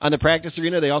 on the practice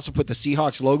arena they also put the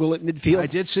Seahawks logo at midfield. I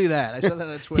did see that. I saw that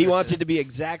on Twitter. He wants it to be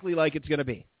exactly like it's going to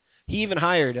be. He even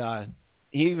hired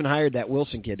that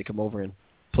Wilson kid to come over and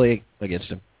play against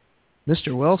him.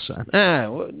 Mr. Wilson.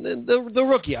 The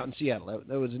rookie out in Seattle.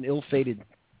 That was an ill-fated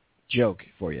joke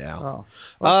for you, Al.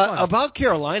 Oh. About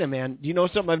Carolina, man, do you know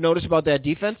something I've noticed about that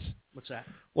defense? What's that?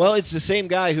 Well, it's the same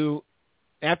guy who,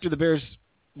 after the Bears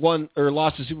won or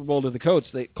lost the Super Bowl to the Colts,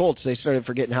 they started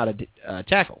forgetting how to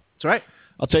tackle. That's right.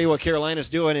 I'll tell you what Carolina's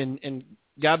doing, and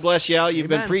God bless you, Al. You've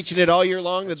been preaching it all year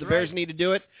long that the Bears need to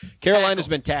do it. Carolina's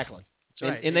been tackling,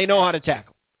 and they know how to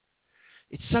tackle.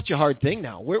 It's such a hard thing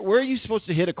now. Where are you supposed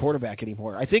to hit a quarterback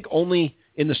anymore? I think only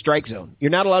in the strike zone.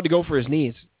 You're not allowed to go for his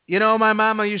knees. You know, my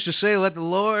mama used to say, let the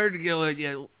Lord,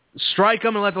 strike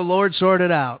them and let the Lord sort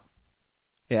it out.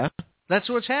 Yeah. That's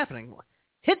what's happening.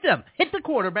 Hit them. Hit the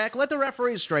quarterback. Let the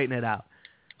referees straighten it out.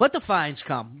 Let the fines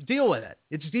come. Deal with it.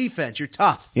 It's defense. You're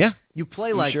tough. Yeah. You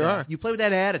play like sure that. Are. You play with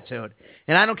that attitude.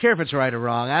 And I don't care if it's right or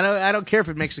wrong. I don't care if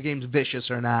it makes the games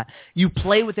vicious or not. You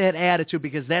play with that attitude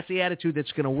because that's the attitude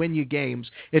that's going to win you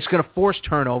games. It's going to force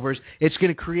turnovers. It's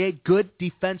going to create good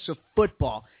defensive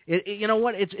football. You know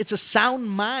what? It's a sound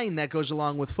mind that goes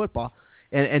along with football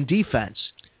and defense.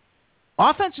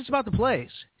 Offense, it's about the plays.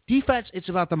 Defense, it's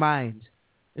about the mind,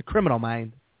 the criminal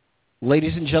mind.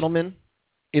 Ladies and gentlemen,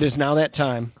 it is now that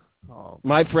time. Oh,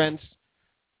 my friends,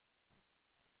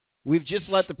 we've just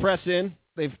let the press in.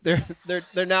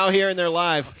 They're now here and they're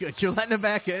live. Good. You're letting them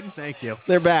back in? Thank you.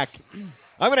 They're back.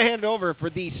 I'm going to hand it over for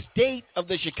the State of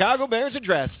the Chicago Bears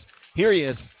address. Here he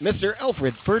is, Mr.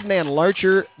 Alfred Ferdinand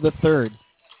Larcher III.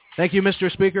 Thank you, Mr.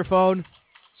 Speakerphone,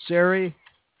 Siri,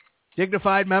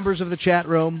 dignified members of the chat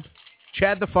room,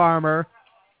 Chad the Farmer,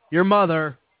 your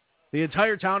mother, the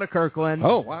entire town of Kirkland.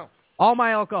 Oh, wow. All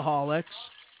my alcoholics,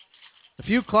 a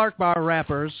few Clark Bar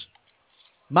rappers,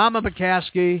 Mama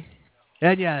McCaskey,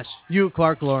 and yes, you,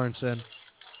 Clark Lorensen.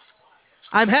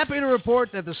 I'm happy to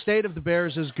report that the state of the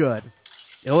Bears is good.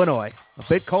 Illinois, a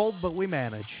bit cold, but we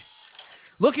manage.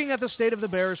 Looking at the state of the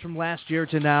Bears from last year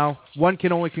to now, one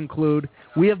can only conclude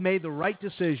we have made the right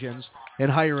decisions in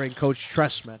hiring Coach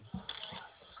Trestman.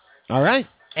 All right.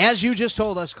 As you just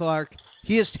told us, Clark,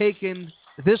 he has taken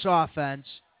this offense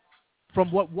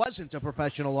from what wasn't a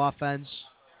professional offense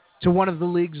to one of the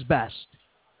league's best.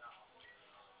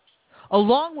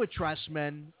 Along with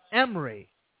Trestman, Emery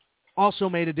also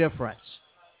made a difference.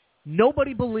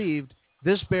 Nobody believed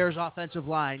this Bears offensive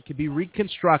line could be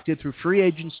reconstructed through free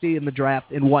agency and the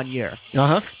draft in 1 year.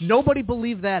 Nobody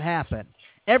believed that happened.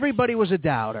 Everybody was a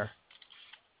doubter.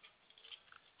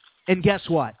 And guess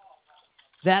what?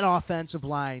 That offensive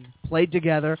line played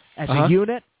together as a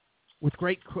unit with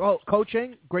great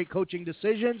coaching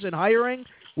decisions and hiring,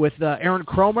 with Aaron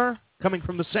Cromer coming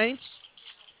from the Saints,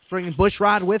 bringing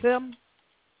Bushrod with him,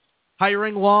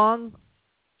 hiring Long.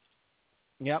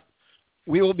 Yep.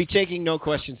 We will be taking no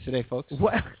questions today, folks.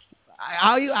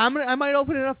 I might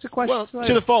open it up to questions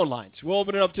later. To the phone lines. We'll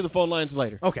open it up to the phone lines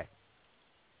later. Okay.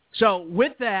 So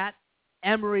with that,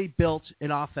 Emery built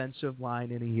an offensive line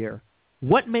in a year.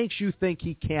 What makes you think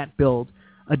he can't build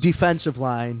a defensive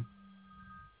line?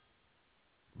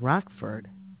 Rockford.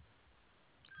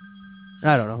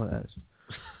 I don't know who that is.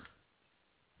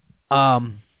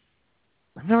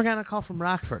 I've never gotten a call from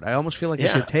Rockford. I almost feel like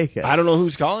I should take it. I don't know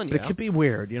who's calling you. But it could be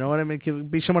weird. You know what I mean? It could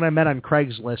be someone I met on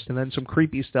Craigslist, and then some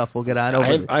creepy stuff will get on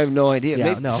over. I have no idea.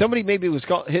 Yeah, Somebody maybe was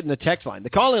hitting the text line. The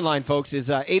call-in line, folks, is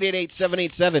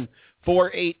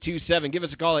 888-787-4827. Give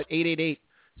us a call at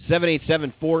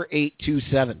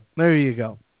 888-787-4827. There you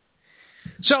go.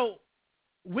 So,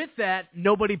 with that,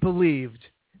 nobody believed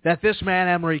that this man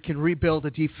Emery can rebuild a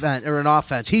defense or an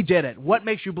offense. He did it. What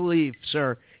makes you believe,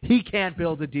 sir, he can't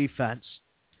build a defense?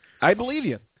 I believe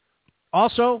you.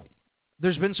 Also,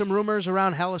 there's been some rumors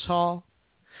around Hellas Hall.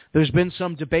 There's been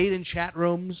some debate in chat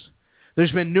rooms.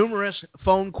 There's been numerous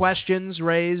phone questions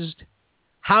raised.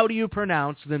 How do you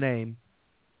pronounce the name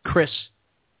Chris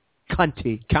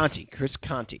Conte? Chris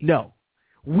Conte. No.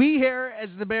 We here, as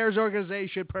the Bears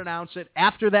organization, pronounce it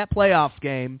after that playoff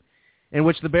game in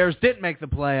which the Bears didn't make the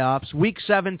playoffs, Week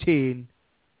 17.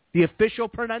 The official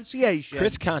pronunciation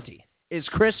Chris Conte. is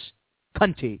Chris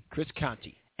Conte. Chris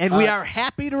Conte. And we are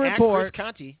happy to report. Chris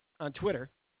Conti on Twitter.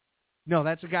 No,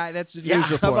 that's a guy. That's the news Yeah,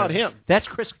 reporter. how about him? That's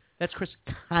Chris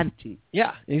Conti.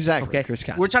 Yeah, exactly. Okay, Chris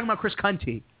Conti. We're talking about Chris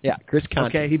Conti. Yeah, Chris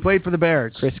Conti. Okay, he played for the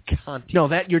Bears. Chris Conti. No,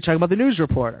 that you're talking about the news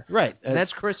reporter. Right.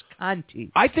 That's Chris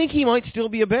Conti. I think he might still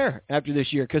be a Bear after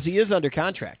this year because he is under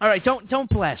contract. All right, don't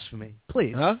blaspheme,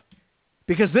 please. Huh?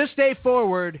 Because this day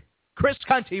forward, Chris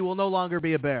Conti will no longer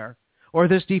be a Bear, or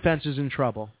this defense is in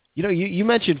trouble. You know, you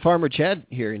mentioned Farmer Chad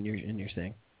here in your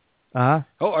thing. Uh-huh.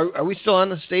 Oh, are we still on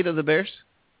the state of the Bears?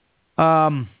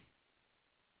 Well,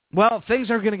 things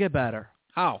are going to get better.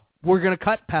 How? We're going to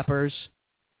cut Peppers.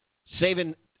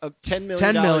 Saving $10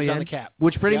 million on the cap.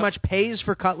 Which pretty much pays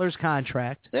for Cutler's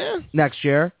contract next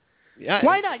year. Yeah.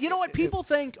 Why not? You know what? People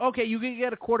think, okay, you can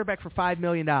get a quarterback for $5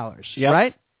 million, yep.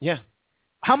 right? Yeah.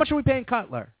 How much are we paying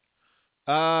Cutler?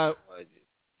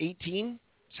 18,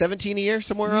 17 a year,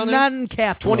 somewhere around there? Not in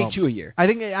cap. 22 a year. I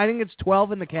think it's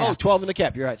 12 in the cap. Oh, 12 in the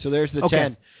cap. You're right. So there's the okay.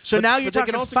 10. So now but you're they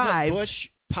talking can also 5. Cut Bush.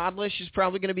 Podlish is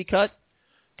probably going to be cut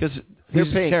because they're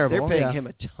paying him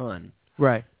a ton.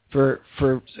 Right. For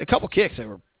a couple kicks that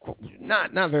were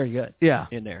not very good. Yeah.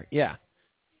 In there. Yeah.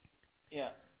 Yeah.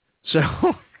 So,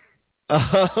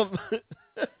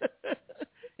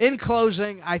 in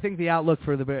closing, I think the outlook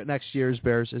for the next year's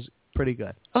Bears is pretty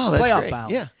good. Oh, that's playoff great.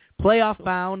 bound. Yeah. Playoff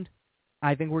bound.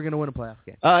 I think we're going to win a playoff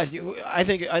game. I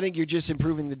think you're just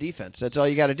improving the defense. That's all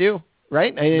you got to do,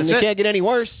 right? And That's they can't get any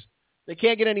worse. They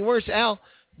can't get any worse, Al.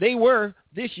 They were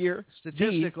this year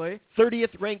statistically the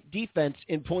 30th ranked defense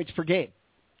in points per game.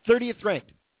 30th ranked.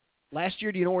 Last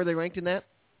year, do you know where they ranked in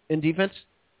defense?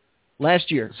 Last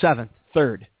year, 7th.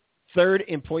 Third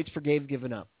in points per game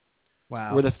given up.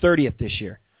 Wow. We're the 30th this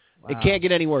year. Wow. It can't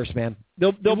get any worse, man.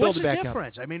 They'll build it back up. What's the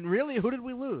difference? I mean, really, who did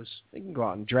we lose? They can go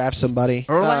out and draft somebody.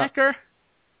 Urlacher?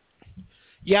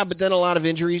 Yeah, but then a lot of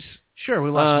injuries. Sure,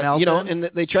 we lost Nelson. You know, and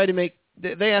they tried to make.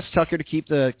 They asked Tucker to keep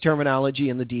the terminology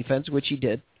in the defense, which he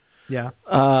did. Yeah.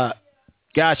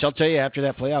 Gosh, I'll tell you, after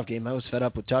that playoff game, I was fed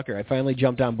up with Tucker. I finally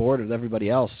jumped on board with everybody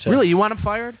else. So. Really, you want him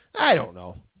fired? I don't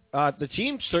know. The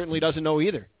team certainly doesn't know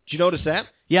either. Did you notice that?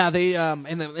 Yeah, they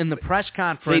in the press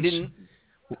conference they didn't.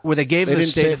 Where they gave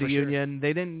the State of the sure. Union,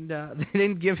 they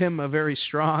didn't give him a very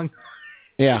strong.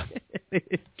 Yeah. They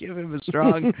didn't give him a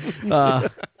strong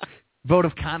vote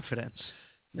of confidence.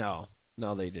 No,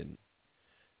 they didn't.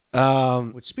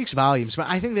 Which speaks volumes, but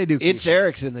I think they do. It's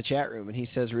Eric's in the chat room, and he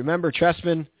says, remember,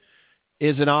 Tressman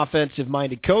is an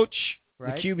offensive-minded coach,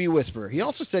 right? The QB whisperer. He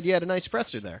also said you had a nice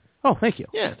presser there. Oh, thank you.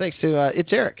 Yeah, thanks to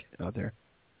It's Eric out there.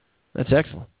 That's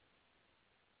excellent.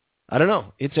 I don't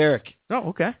know. It's Eric. Oh,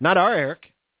 okay. Not our Eric.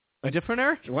 A different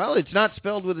Eric? Well, it's not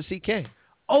spelled with a CK.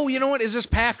 Oh, you know what? Is this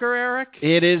Packer Eric?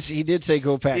 It is. He did say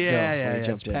go Pack. Yeah,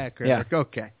 it's Packer Eric.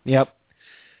 Okay. Yep.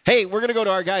 Hey, we're going to go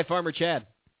to our guy, Farmer Chad.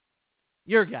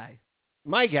 Your guy.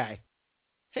 My guy.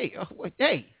 Hey,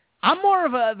 hey. I'm more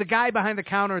of the guy behind the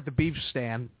counter at the beef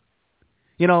stand.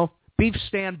 You know, beef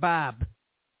stand Bob.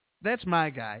 That's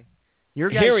my guy. Your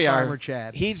guy's Here we Farmer are.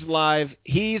 Chad. He's live.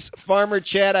 He's Farmer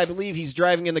Chad. I believe he's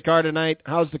driving in the car tonight.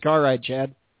 How's the car ride,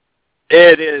 Chad?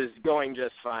 It is going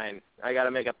just fine. I got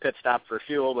to make a pit stop for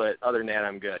fuel, but other than that,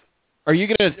 I'm good. Are you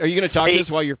gonna talk to us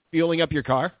while you're fueling up your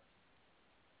car?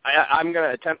 I'm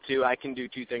gonna attempt to. I can do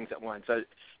two things at once.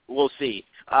 We'll see.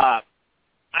 I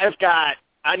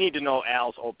need to know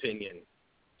Al's opinion.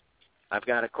 I've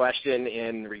got a question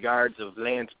in regards of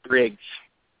Lance Briggs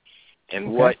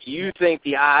and what you think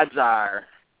the odds are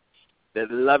that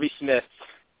Lovie Smith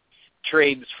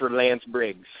trades for Lance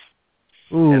Briggs.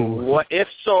 Ooh. And if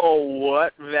so,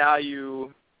 what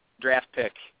value draft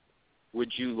pick would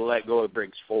you let go of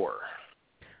Briggs for?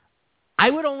 I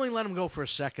would only let him go for a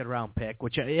second-round pick,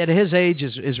 which at his age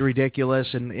is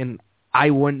ridiculous, and I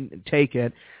wouldn't take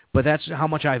it, but that's how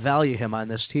much I value him on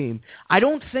this team. I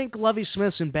don't think Lovie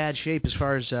Smith's in bad shape as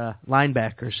far as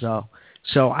linebackers, though.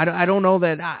 So I don't know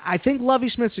that. I think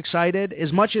Lovie Smith's excited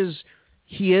as much as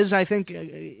he is, I think,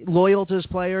 loyal to his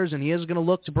players, and he is going to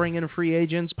look to bring in free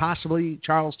agents, possibly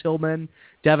Charles Tillman,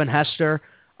 Devin Hester.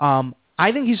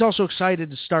 I think he's also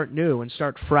excited to start new and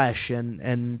start fresh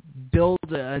and build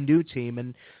a new team.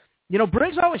 And, you know,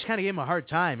 Briggs always kind of gave him a hard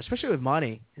time, especially with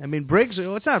money. I mean, Briggs,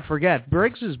 let's not forget,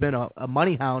 Briggs has been a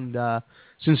money hound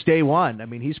since day one. I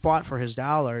mean, he's fought for his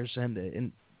dollars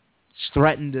and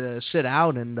threatened to sit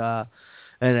out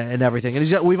and everything.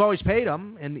 And we've always paid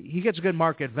him, and he gets good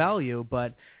market value.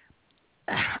 But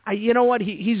you know what?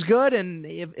 He's good, and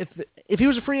if he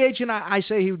was a free agent, I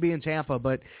say he would be in Tampa.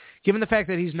 But given the fact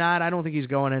that he's not, I don't think he's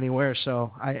going anywhere.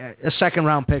 So a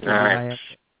second-round pick. All right.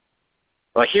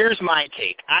 Well, here's my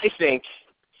take. I think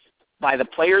by the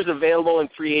players available in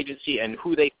free agency and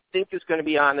who they think is going to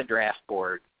be on the draft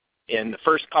board in the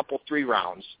first couple 3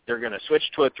 rounds, they're going to switch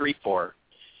to a 3-4,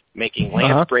 making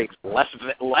Lance Briggs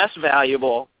less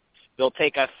valuable. They'll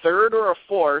take a 3rd or a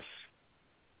 4th.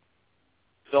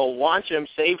 They'll launch him,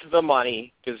 save the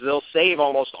money, because they'll save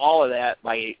almost all of that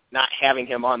by not having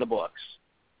him on the books.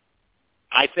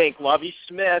 I think Lovie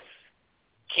Smith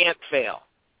can't fail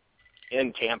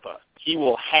in Tampa. He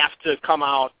will have to come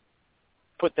out,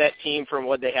 put that team from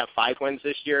what they have 5 wins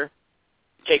this year,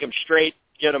 take them straight,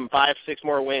 get them 5, 6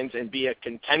 more wins, and be a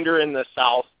contender in the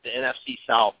South, the NFC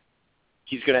South.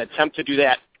 He's going to attempt to do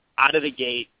that out of the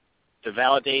gate to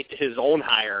validate his own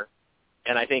hire,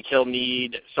 and I think he'll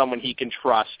need someone he can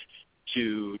trust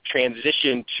to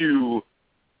transition to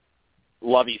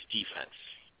Lovie's defense.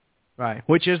 Right,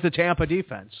 which is the Tampa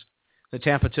defense, the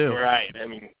Tampa 2. Right. I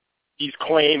mean, he's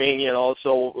claiming,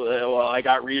 well, I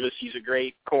got Revis. He's a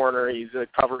great corner. He's a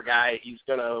cover guy. He's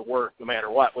going to work no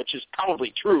matter what, which is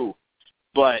probably true.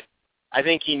 But I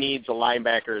think he needs a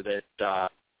linebacker that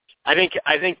I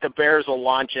think the Bears will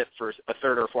launch it for a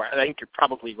 3rd or 4th. I think you're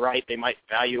probably right. They might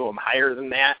value him higher than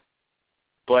that.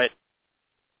 But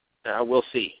we'll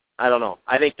see. I don't know.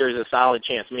 I think there's a solid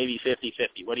chance, maybe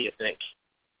 50-50. What do you think?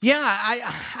 Yeah,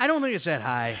 I don't think it's that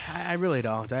high. I really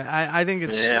don't. I think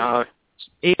it's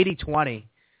 80-20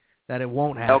 that it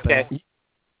won't happen. Okay.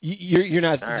 You're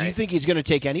not. All right. Do you think he's going to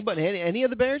take anybody, any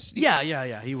of the Bears? Yeah,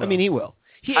 he will. I mean, he will.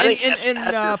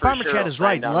 Farmer Chad is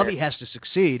right. Lovie has to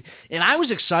succeed. And I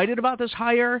was excited about this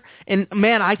hire. And,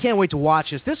 man, I can't wait to watch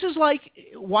this. This is like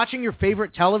watching your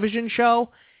favorite television show,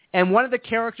 and one of the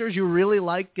characters you really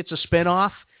like gets a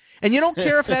spinoff. And you don't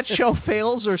care if that show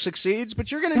fails or succeeds, but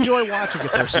you're going to enjoy watching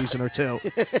it for a season or 2.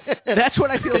 That's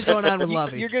what I feel is going on with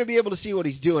Lovie. You're going to be able to see what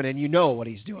he's doing, and you know what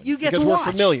he's doing. You get because to watch.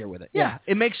 We're familiar with it. Yeah,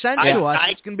 it makes sense to us.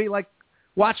 It's going to be like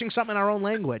watching something in our own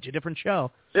language, a different show.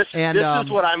 This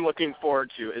is what I'm looking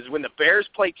forward to, is when the Bears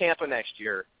play Tampa next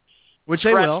year, which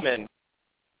they will,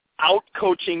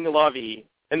 out-coaching Lovie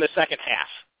in the second half,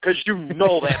 because you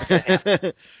know that's going to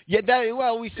happen.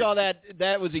 Yeah, we saw that.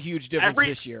 That was a huge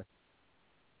difference this year.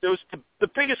 It was the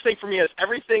biggest thing for me is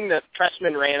everything that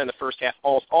Trestman ran in the first half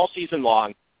all season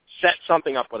long set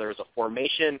something up, whether it was a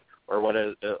formation or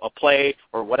a play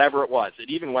or whatever it was. It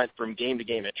even went from game to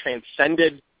game. It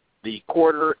transcended the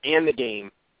quarter and the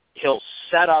game. He'll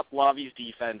set up Lovie's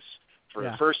defense for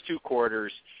the first 2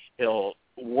 quarters. He'll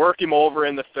work him over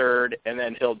in the 3rd, and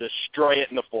then he'll destroy it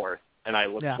in the 4th. And I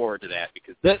look forward to that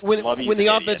because when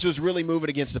the offense was really moving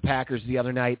against the Packers the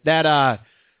other night, that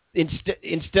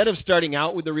instead of starting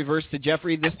out with the reverse to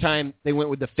Jeffrey, this time they went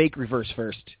with the fake reverse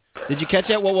first. Did you catch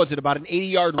that? What was it? About an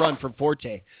 80-yard run from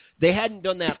Forte. They hadn't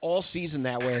done that all season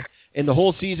that way, and the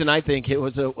whole season I think it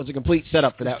was a complete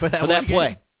setup for that play. For that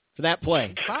play. That's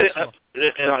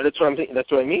what I'm thinking. That's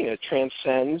what I mean. It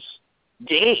transcends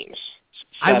games.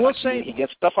 I will say he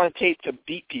gets stuff on tape to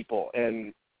beat people,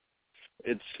 and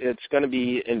it's going to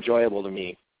be enjoyable to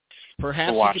me.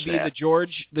 Perhaps he could be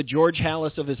the George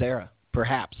Halas of his era.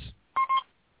 Perhaps.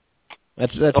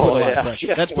 That's putting a lot of pressure.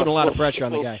 That's putting a lot of pressure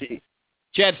on the guy. See.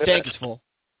 Chad's tank is full.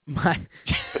 My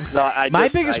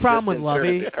biggest problem with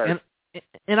Lovie,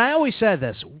 and I always said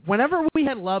this, whenever we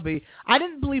had Lovie, I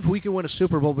didn't believe we could win a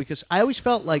Super Bowl because I always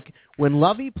felt like when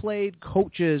Lovie played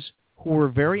coaches who were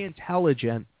very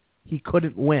intelligent, he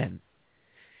couldn't win.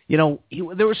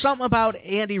 There was something about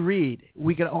Andy Reid.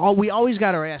 We always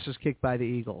got our asses kicked by the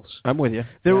Eagles. I'm with you.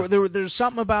 There's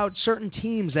something about certain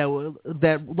teams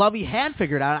that Lovie had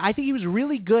figured out. I think he was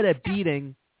really good at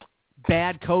beating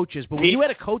bad coaches. But when you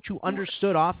had a coach who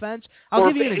understood offense, I'll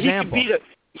give you an example.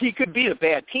 He could beat a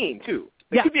bad team too.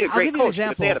 He could be a great coach,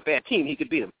 but if they had a bad team, he could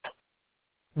beat them.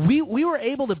 We were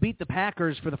able to beat the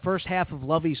Packers for the first half of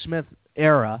Lovie Smith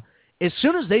era. As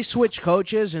soon as they switched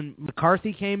coaches and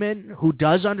McCarthy came in, who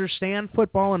does understand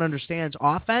football and understands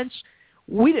offense,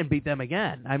 we didn't beat them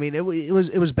again. I mean, it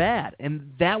was bad,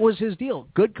 and that was his deal.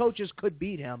 Good coaches could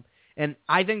beat him, and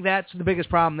I think that's the biggest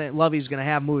problem that Lovie's going to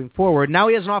have moving forward. Now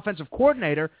he has an offensive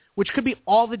coordinator, which could be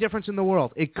all the difference in the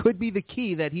world. It could be the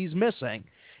key that he's missing,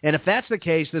 and if that's the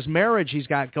case, this marriage he's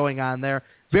got going on there,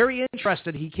 very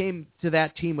interested. He came to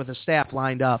that team with a staff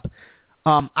lined up.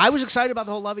 I was excited about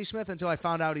the whole Lovie Smith until I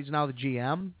found out he's now the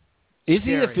GM. Is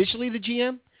he officially the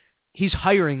GM? He's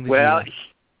hiring the GM.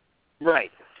 Right,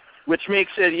 which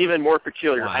makes it even more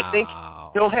peculiar. Wow. I think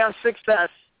he'll have success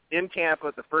in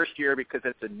Tampa the first year because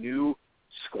it's a new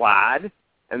squad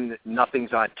and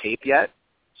nothing's on tape yet.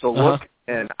 So look,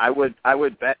 and I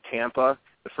would bet Tampa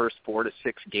the first 4 to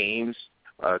 6 games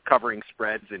covering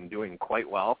spreads and doing quite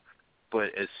well. But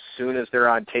as soon as they're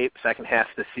on tape, second half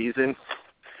of the season,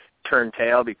 turn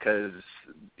tail because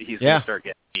he's going to start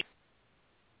getting beat.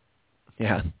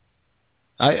 Yeah.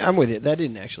 I'm with you. That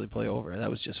didn't actually play over. That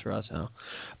was just for us now.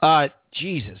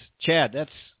 Jesus, Chad,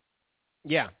 that's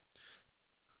yeah.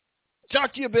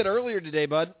 Talked to you a bit earlier today,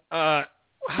 bud. How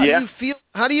do you feel?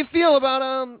 How do you feel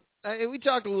about we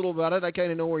talked a little about it. I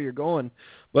kind of know where you're going,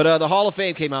 but the Hall of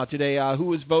Fame came out today. Who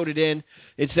was voted in?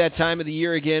 It's that time of the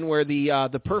year again where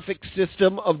the perfect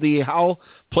system of how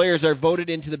players are voted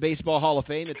into the Baseball Hall of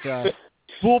Fame. It's a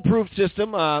foolproof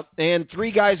system, and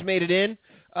 3 guys made it in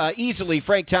easily: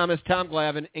 Frank Thomas, Tom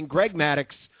Glavine, and Greg Maddux.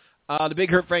 The big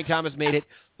hurt Frank Thomas made it.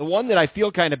 The one that I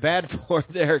feel kind of bad for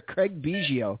there, Craig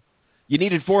Biggio. You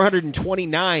needed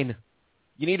 429.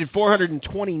 You needed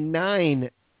 429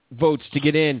 votes to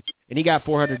get in, and he got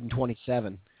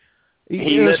 427.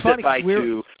 He missed it by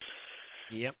 2.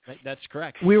 Yep, that's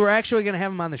correct. We were actually going to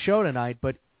have him on the show tonight,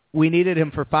 but we needed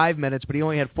him for 5 minutes, but he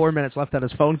only had 4 minutes left on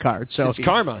his phone card. So it's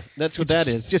karma. That's what that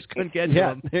is. Just couldn't get to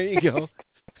him. There you go.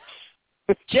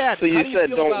 Chad, so you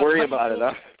said don't worry about it,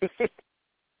 huh?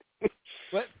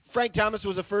 What? Frank Thomas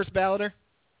was a first balloter?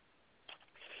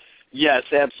 Yes,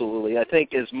 absolutely. I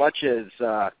think as much as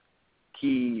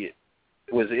he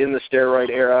was in the steroid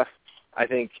era, I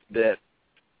think that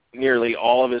nearly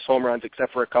all of his home runs,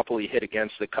 except for a couple he hit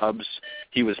against the Cubs,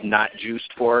 he was not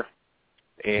juiced for.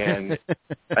 And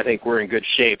I think we're in good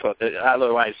shape.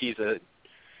 Otherwise, he's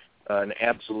an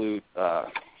absolute Hall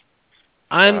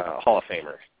of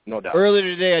Famer, no doubt. Earlier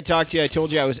today, I talked to you. I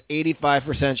told you I was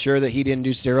 85% sure that he didn't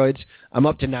do steroids. I'm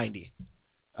up to 90.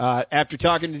 After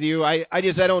talking to you, I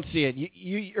don't see it.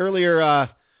 You earlier,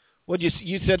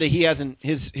 you said that he hasn't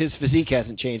his physique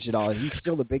hasn't changed at all. He's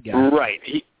still the big guy. Right.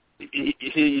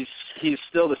 He's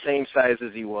still the same size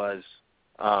as he was.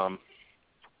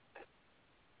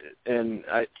 And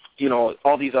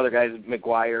all these other guys,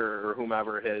 McGuire or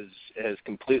whomever, has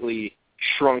completely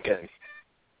shrunken.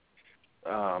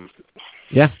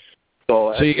 Yeah.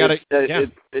 So you got to.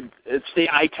 It's the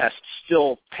eye test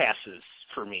still passes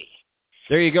for me.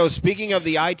 There you go. Speaking of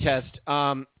the eye test,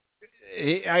 I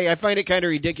find it kind of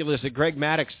ridiculous that Greg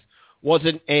Maddux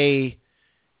wasn't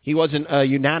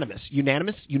unanimous.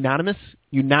 Unanimous.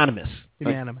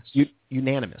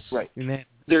 Right.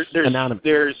 Anonymous.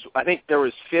 There's I think there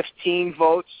was 15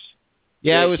 votes.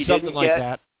 Yeah, it was something like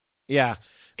that. Yeah.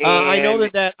 I know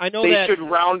that.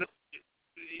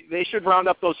 They should round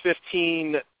up those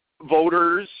 15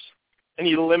 voters and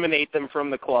eliminate them from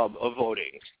the club of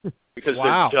voting because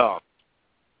they're dumb.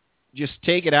 Just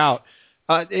take it out.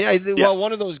 Well,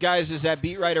 one of those guys is that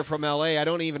beat writer from L.A. I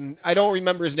don't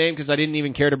remember his name because I didn't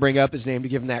even care to bring up his name to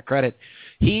give him that credit.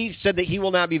 He said that he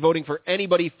will not be voting for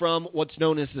anybody from what's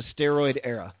known as the steroid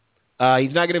era.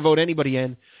 He's not going to vote anybody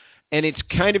in, and it's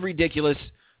kind of ridiculous.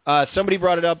 Somebody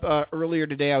brought it up earlier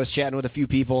today. I was chatting with a few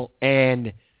people,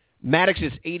 and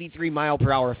Maddox's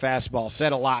 83-mile-per-hour fastball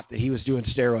said a lot that he was doing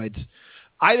steroids.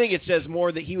 I think it says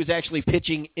more that he was actually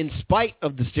pitching in spite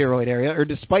of the steroid era, or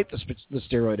despite the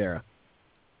steroid era.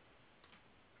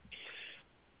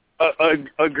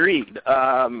 Agreed.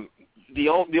 The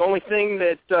only thing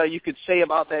that you could say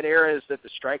about that era is that the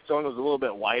strike zone was a little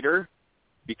bit wider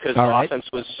because the offense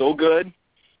was so good,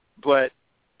 but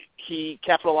he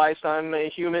capitalized on a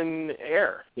human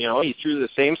error. He threw the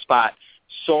same spot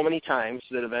so many times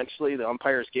that eventually the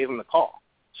umpires gave him the call.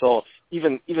 So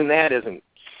even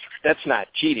that's not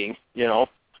cheating.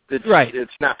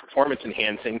 It's not performance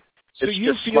enhancing. It's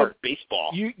just smart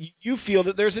baseball. You feel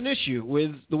that there's an issue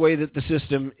with the way that the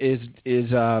system is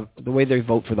the way they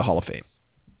vote for the Hall of Fame?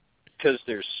 Because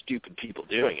there's stupid people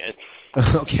doing it.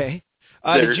 Okay.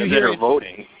 Did you hear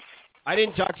voting? I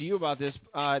didn't talk to you about this.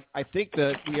 I think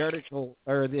the article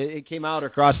it came out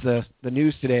across the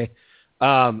news today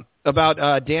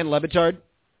about Dan Lebitard.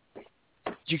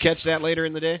 Did you catch that later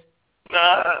in the day?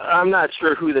 I'm not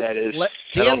sure who that is.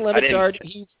 Dan Lebitard,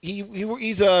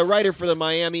 he's a writer for the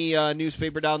Miami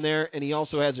newspaper down there, and he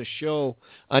also has a show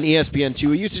on ESPN2.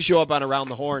 He used to show up on Around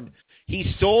the Horn.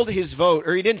 He sold his vote,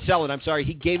 or he didn't sell it, I'm sorry.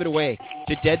 He gave it away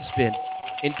to Deadspin,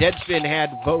 and Deadspin had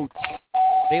votes.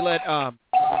 They let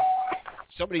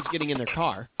somebody's getting in their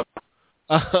car.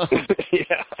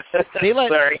 They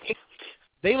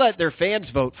let their fans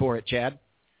vote for it, Chad.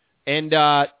 And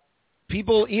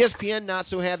people, ESPN, not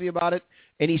so happy about it,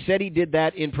 and he said he did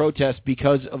that in protest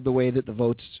because of the way that the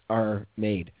votes are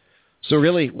made. So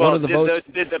really, one of the votes...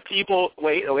 Did the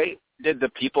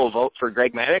people vote for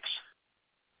Greg Maddux?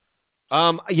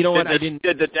 You know what? I didn't...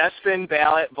 Did the Despin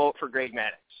ballot vote for Greg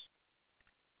Maddux?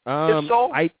 If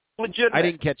so, legitimate. I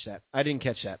didn't catch that.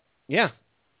 Yeah,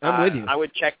 I'm with you. I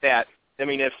would check that. I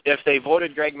mean, if they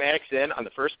voted Greg Maddux in on the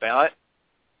first ballot,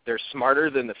 they're smarter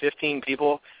than the 15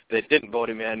 people that didn't vote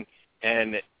him in,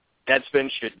 and Deadspin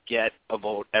should get a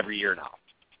vote every year now.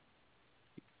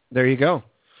 There you go.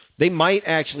 They might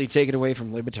actually take it away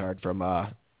from Libetard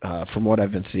from what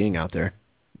I've been seeing out there.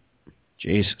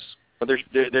 Jesus. But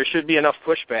there should be enough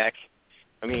pushback.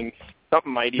 I mean,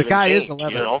 something might even the guy change, is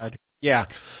 11. you know? Yeah.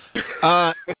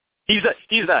 He's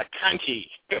a Conti.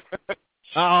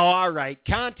 Oh, all right.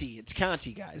 Conti. It's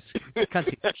Conti, guys.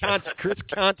 Conti. Chris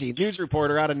Conti, news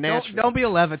reporter out of Nashville. Don't be a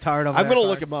levitard over I'm going to there,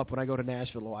 look him up when I go to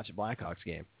Nashville to watch a Blackhawks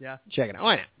game. Yeah. Check it out.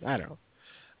 Why not? I don't know.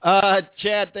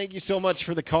 Chad, thank you so much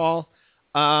for the call.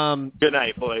 Good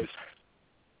night, boys.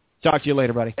 Talk to you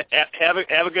later, buddy. Have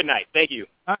a good night. Thank you.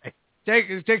 All right.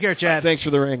 Take care, Chad. Thanks for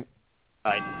the ring.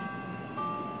 Bye.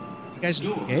 You guys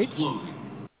engaged?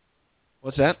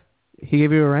 What's that? He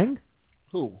gave you a ring?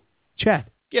 Who? Chad.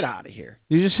 Get out of here.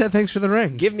 You just said thanks for the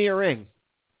ring. Give me a ring.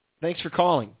 Thanks for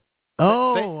calling.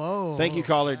 Thank you,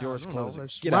 caller. Doors closed.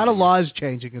 There's a lot of laws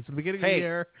changing. It's the beginning of the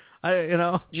year. Did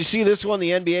you see this one? The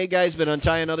NBA guy's been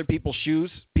untying other people's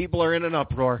shoes. People are in an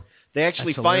uproar. They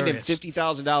actually fined him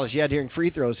 $50,000. Yeah, during free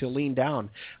throws, he'll lean down.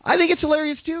 I think it's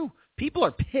hilarious, too. People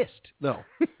are pissed, though.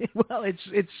 Well,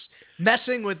 it's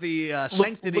messing with the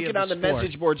sanctity of the Looking on the sport.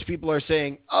 message boards, people are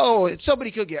saying, somebody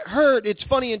could get hurt. It's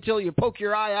funny until you poke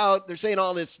your eye out. They're saying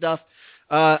all this stuff.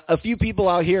 A few people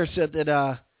out here said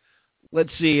that,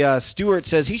 Stewart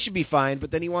says he should be fined,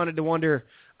 but then he wanted to wonder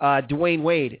Dwayne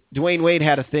Wade. Dwayne Wade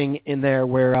had a thing in there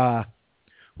where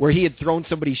he had thrown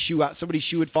somebody's shoe out. Somebody's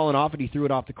shoe had fallen off, and he threw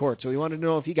it off the court. So he wanted to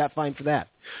know if he got fined for that.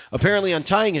 Apparently,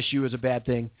 untying a shoe is a bad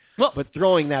thing. Well, but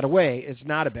throwing that away is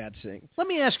not a bad thing. Let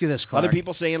me ask you this, Clark. Other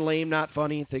people saying lame, not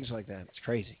funny, things like that. It's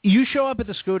crazy. You show up at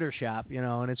the scooter shop,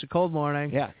 and it's a cold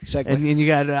morning. Yeah, exactly. And you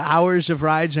got hours of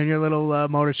rides on your little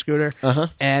motor scooter. Uh-huh.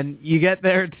 And you get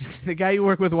there, the guy you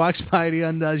work with walks by and he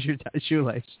undoes your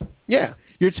shoelace. Yeah.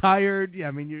 You're tired. Yeah,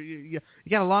 I mean, you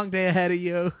got a long day ahead of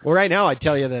you. Well, right now I'd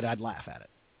tell you that I'd laugh at it.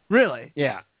 Really?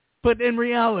 Yeah. But in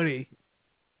reality,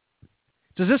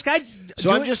 does this guy... So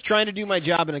I'm just trying to do my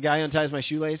job and a guy unties my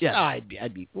shoelace? Yeah. I'd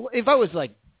be if I was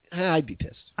like, I'd be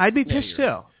pissed. I'd be pissed too.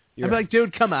 I'd be right. like,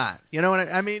 dude, come on. You know what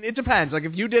I mean? It depends. Like,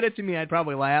 if you did it to me, I'd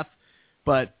probably laugh.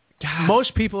 But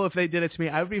most people, if they did it to me,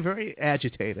 I would be very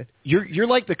agitated. You're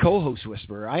like the co-host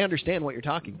whisperer. I understand what you're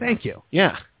talking about. Thank you.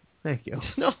 Yeah. Thank you.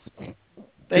 No.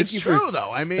 Thank you for,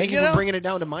 though. I mean, thank you for bringing it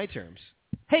down to my terms.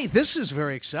 Hey, this is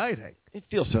very exciting. It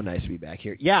feels so nice to be back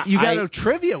here. Yeah, you got a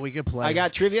trivia we could play. I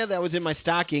got trivia that was in my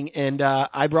stocking, and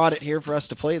I brought it here for us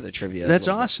to play the trivia. That's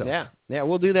awesome. Yeah,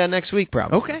 we'll do that next week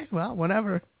probably. Okay, well,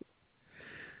 whenever.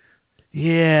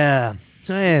 Yeah.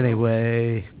 So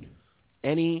anyway.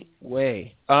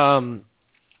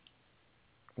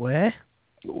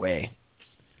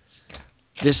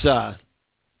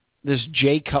 This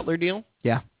Jay Cutler deal?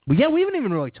 Yeah. Well, yeah, we haven't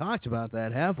even really talked about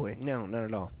that, have we? No, not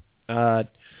at all.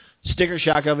 Sticker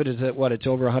shock of it is that it's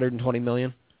over $120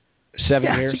 million,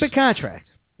 7 years. It's a big contract.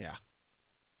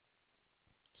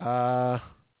 Yeah.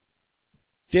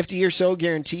 50 or so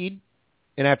guaranteed,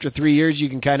 and after 3 years you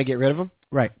can kind of get rid of them.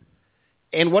 Right.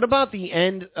 And what about the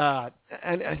end?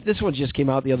 And this one just came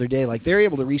out the other day. Like they're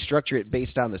able to restructure it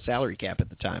based on the salary cap at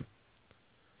the time,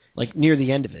 like near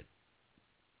the end of it.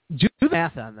 Do the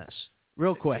math on this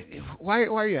real quick. Why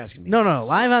are you asking me? No,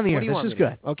 live on the air. This is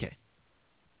good. Okay.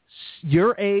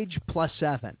 Your age plus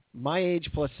 7. My age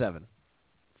plus 7.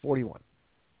 41.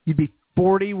 You'd be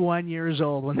 41 years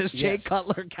old when this Jay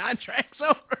Cutler contract's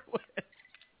over with.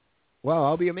 Well,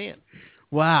 I'll be a man.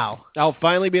 Wow. I'll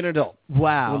finally be an adult.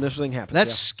 Wow. When this thing happens.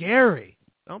 That's scary.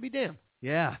 I'll be damned.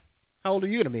 Yeah. How old are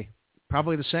you going to be?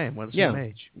 Probably the same. We're the same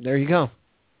age. There you go.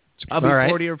 I'll be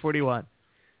 40 or 41.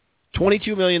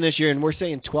 $22 million this year, and we're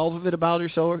saying 12 of it about or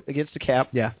so against the cap.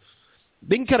 Yeah.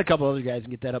 They can cut a couple other guys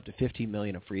and get that up to $15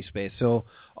 million of free space. So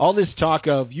all this talk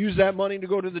of use that money to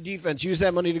go to the defense,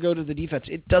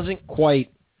 it doesn't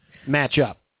quite match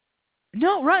up.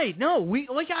 No, right. No, we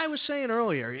like I was saying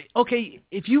earlier. Okay,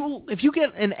 if you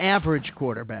get an average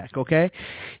quarterback, okay,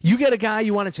 you get a guy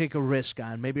you want to take a risk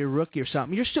on, maybe a rookie or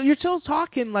something. You're still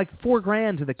talking like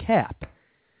 $4,000 to the cap.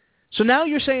 So now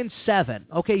you're saying 7.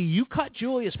 Okay, you cut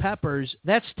Julius Peppers,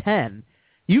 that's 10.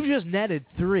 You've just netted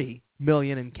 $3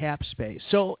 million in cap space.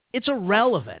 So it's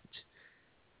irrelevant.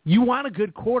 You want a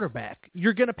good quarterback.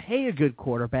 You're going to pay a good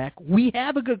quarterback. We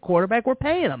have a good quarterback. We're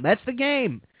paying him. That's the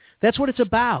game. That's what it's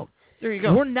about. There you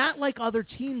go. We're not like other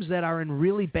teams that are in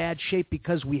really bad shape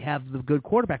because we have the good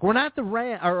quarterback. We're not the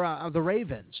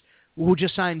Ravens who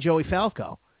just signed Joey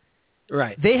Falco.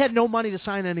 Right. They had no money to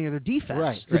sign any other defense.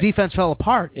 Right. The defense fell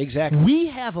apart. Exactly. We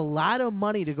have a lot of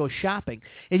money to go shopping.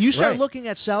 And you start looking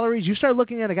at salaries, you start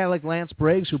looking at a guy like Lance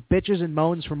Briggs who bitches and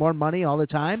moans for more money all the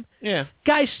time. Yeah.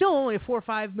 Guy's still only a $4 or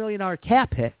 $5 million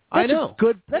cap hit. I know.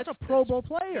 That's a Pro Bowl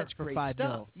player that's for great $5 stuff.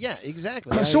 million. Yeah,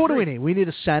 exactly. So what do we need? We need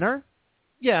a center.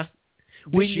 Yeah.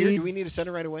 Do we need a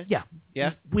center right away? Yeah.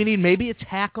 Yeah? We need maybe a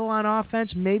tackle on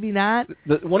offense, maybe not.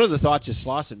 One of the thoughts is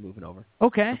Slauson moving over.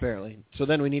 Okay. Apparently. So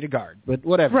then we need a guard, but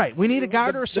whatever. Right. We need a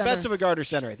guard or a center. The best of a guard or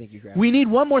center, I think you grab. We need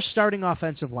one more starting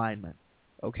offensive lineman.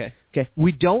 Okay. Okay.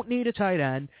 We don't need a tight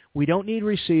end. We don't need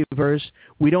receivers.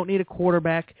 We don't need a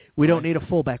quarterback. We don't need a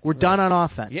fullback. We're done on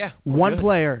offense. Yeah. One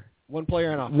player. One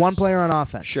player on offense. One player on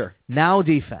offense. Sure. Now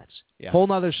defense. Yeah. Whole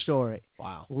nother story.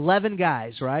 Wow. 11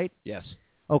 guys, right? Yes.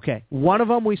 Okay. One of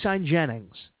them we signed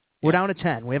Jennings. We're down to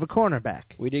 10. We have a cornerback.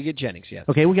 We did get Jennings, yes.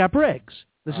 Okay, we got Briggs.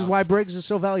 This is why Briggs is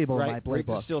so valuable in my Briggs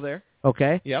playbook. is still there.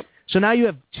 Okay? Yep. So now you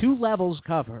have 2 levels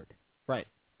covered. Right.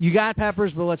 You got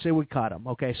Peppers, but let's say we cut him.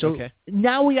 Okay, so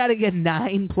now we got to get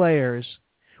 9 players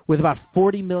with about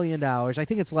 $40 million. I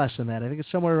think it's less than that. I think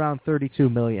it's somewhere around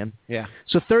 $32 million. Yeah.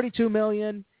 So $32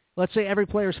 million, let's say every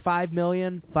player is $5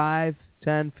 million, 5,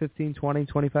 10, 15, 20,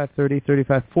 25, 30,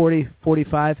 35, 40,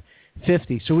 45,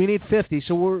 50. So we need 50.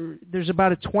 So there's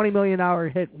about a $20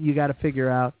 million hit you got to figure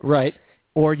out. Right.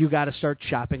 Or you got to start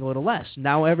shopping a little less.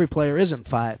 Now every player isn't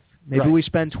 5. Maybe we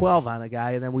spend 12 on a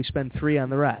guy, and then we spend 3 on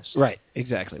the rest. Right,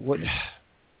 exactly.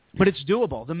 But it's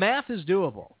doable. The math is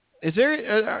doable. Is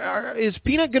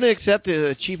Peanut going to accept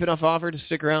a cheap enough offer to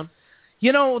stick around?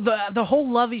 You know, the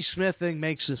whole Lovie Smith thing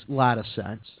makes a lot of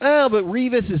sense. Oh, but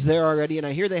Revis is there already, and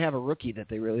I hear they have a rookie that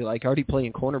they really like, already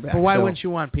playing cornerback. But why wouldn't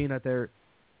you want Peanut there?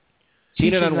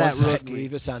 Peanut on one side, rookie.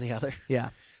 Revis on the other. Yeah.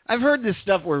 I've heard this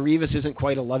stuff where Revis isn't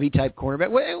quite a Lovey-type cornerback.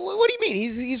 What do you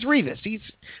mean? He's Revis. He's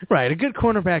right. A good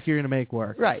cornerback you're going to make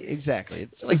work. Right, exactly.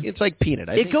 It's like Peanut.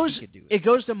 It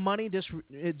goes to money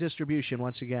distribution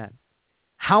once again.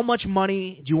 How much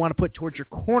money do you want to put towards your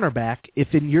cornerback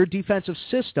if in your defensive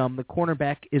system the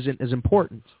cornerback isn't as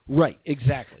important? Right,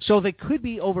 exactly. So they could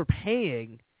be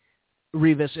overpaying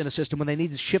Revis in a system when they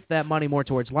need to shift that money more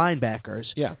towards linebackers.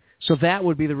 Yeah. So that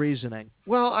would be the reasoning.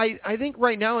 Well, I think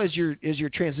right now as you're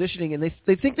transitioning, and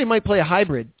they think they might play a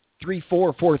hybrid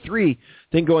 3-4, 4-3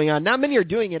 thing going on. Not many are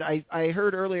doing it. I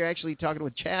heard earlier, actually talking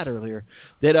with Chad earlier,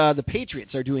 that the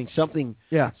Patriots are doing something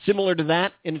similar to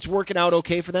that, and it's working out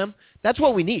okay for them. That's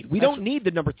what we need. We don't need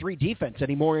the number 3 defense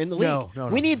anymore in the league. No.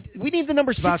 We need the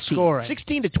number 16, about scoring.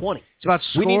 16 to 20. It's about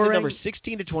scoring. We need the number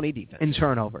 16 to 20 defense. And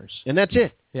turnovers. And that's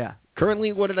it. Yeah.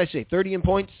 Currently, what did I say, 30 in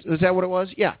points? Is that what it was?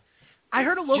 Yeah. I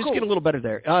heard a local... Just get a little better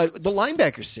there. The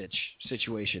linebacker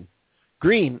situation.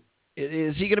 Green,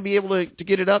 is he going to be able to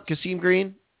get it up, Kasim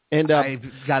Green? And I've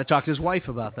got to talk to his wife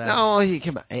about that. No,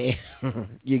 come on. Hey,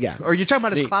 you got it. Or you're talking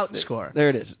about his clout score. There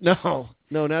it is. No,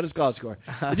 not his clout score.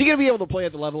 Is he going to be able to play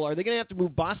at the level? Are they going to have to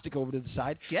move Bostic over to the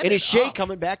side? Is Shea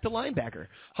coming back to linebacker?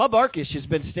 Hub Arkish has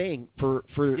been staying for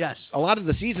a lot of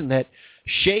the season that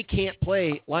Shea can't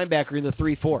play linebacker in the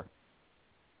 3-4.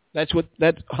 That's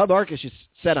Hub Arkish is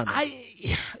set on that.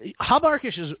 Hub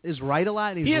Arkish is right a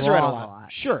lot, and he's wrong right a lot.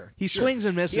 Sure. He swings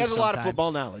and misses. He has a lot of sometimes.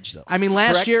 football knowledge, though. I mean,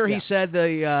 last year he said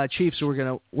the Chiefs were going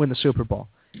to win the Super Bowl,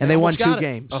 and they won 2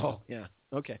 games. Oh, yeah.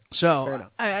 Okay. So,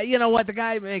 you know what? The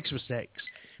guy makes mistakes.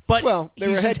 But they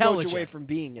were a head coach intelligent. away from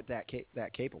being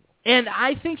that capable. And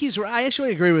I think I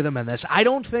actually agree with him on this. I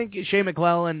don't think Shea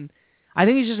McClellan, I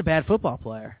think he's just a bad football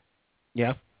player.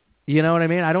 Yeah. You know what I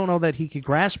mean? I don't know that he could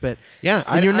grasp it. Yeah,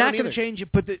 and you're not going to change it.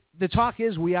 But the talk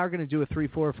is we are going to do a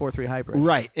 3-4, 4-3 hybrid.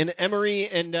 Right. And Emery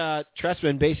and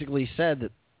Trestman basically said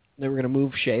that they were going to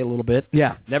move Shea a little bit.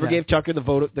 Yeah. Never gave Tucker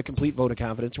the complete vote of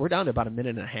confidence. We're down to about a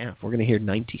minute and a half. We're going to hear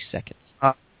 90 seconds.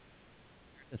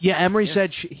 Emery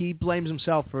said he blames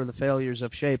himself for the failures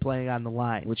of Shea playing on the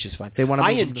line, which is fine. They want to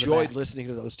I enjoyed listening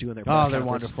to those two in their press they're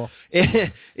conference.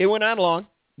 wonderful. It went on long.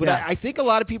 But I think a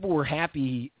lot of people were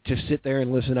happy to sit there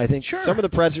and listen. I think some of the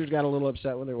pressers got a little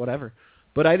upset with it or whatever.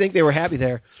 But I think they were happy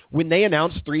there. When they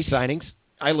announced 3 signings,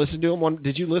 I listened to them.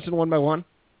 Did you listen one by one?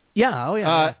 Yeah, oh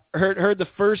yeah. Heard the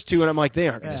first 2, and I'm like, they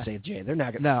aren't going to say Jay. They're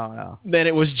not going to. No. Then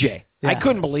it was Jay. Yeah. I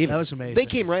couldn't believe it. That was amazing. They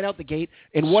came right out the gate,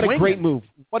 and what a great move.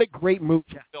 What a great move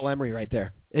from Bill Emery right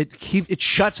there. It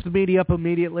shuts the media up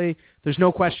immediately. There's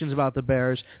no questions about the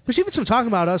Bears. There's even some talking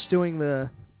about us doing the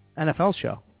NFL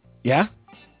show. Yeah?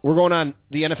 We're going on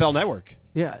the NFL Network.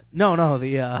 Yeah. No,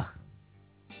 the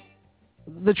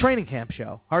training camp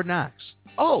show, Hard Knocks.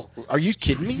 Oh, are you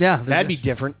kidding me? Yeah. That'd be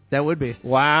different. That would be.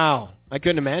 Wow. I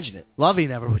couldn't imagine it. Lovey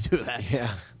never would do that.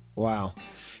 Yeah. Wow.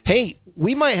 Hey,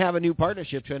 we might have a new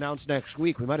partnership to announce next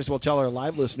week. We might as well tell our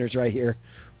live listeners right here.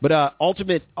 But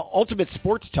Ultimate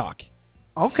Sports Talk.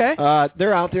 Okay.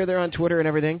 They're out there. They're on Twitter and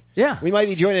everything. Yeah. We might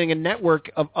be joining a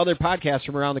network of other podcasts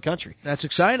from around the country. That's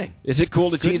exciting. Is it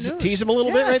cool to tease them a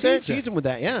little bit right there? Tease them with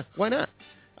that. Yeah. Why not?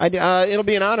 It'll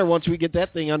be an honor once we get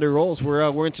that thing under rolls.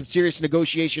 We're in some serious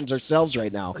negotiations ourselves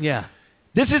right now. Yeah.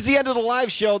 This is the end of the live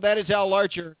show. That is Al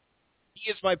Larcher. He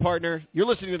is my partner. You're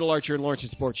listening to the Larcher and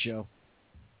Lorensen Sports Show.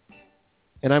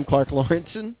 And I'm Clark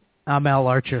Lorensen. I'm Al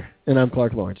Larcher. And I'm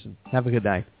Clark Lorensen. Have a good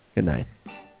night. Good night.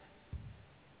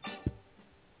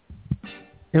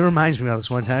 It reminds me of this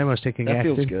one time I was taking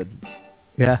acting. That feels good.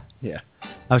 Yeah. Yeah.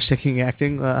 I was taking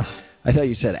acting. I thought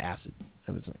you said acid.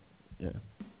 I was like, yeah.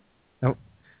 Oh.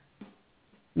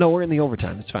 No, we're in the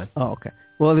overtime. It's fine. Oh, okay.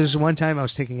 Well, there's one time I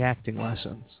was taking acting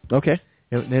lessons. Okay.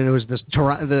 And it was this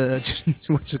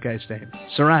what's the guy's name?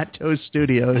 Toronto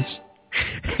Studios.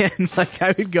 And like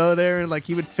I would go there and like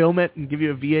he would film it and give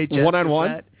you a VHS.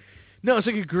 One-on-one? No, it's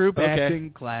like a group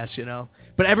acting class, you know.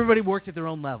 But everybody worked at their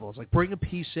own levels. Like bring a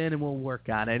piece in and we'll work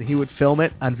on it. And he would film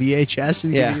it on VHS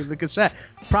and give you the cassette.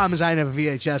 Problem is I didn't have a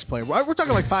VHS player. We're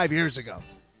talking like 5 years ago.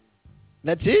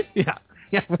 That's it? Yeah.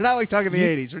 Yeah, we're not like talking the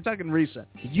 80s. We're talking recent.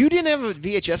 You didn't have a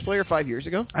VHS player 5 years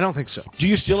ago? I don't think so. Do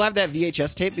you still have that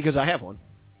VHS tape? Because I have one.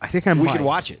 I think I might. We could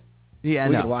watch it. Yeah,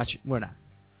 we could watch it. We're not.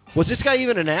 Was this guy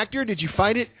even an actor? Did you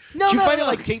find it? No, Did you find it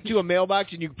like taped to a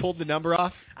mailbox and you pulled the number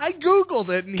off? I Googled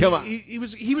it, and Come on. he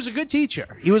was a good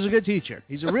teacher. He was a good teacher.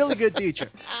 He's a really good teacher.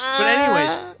 But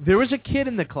anyway, there was a kid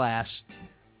in the class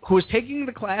who was taking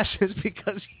the classes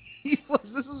because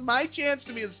this is my chance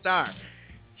to be a star.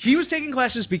 He was taking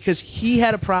classes because he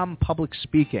had a problem public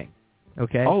speaking.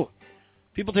 Okay? Oh,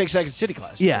 people take Second City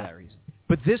classes for that reason.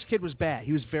 But this kid was bad.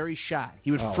 He was very shy.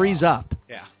 He would freeze up.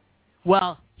 Yeah.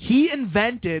 Well, he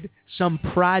invented some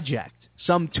project,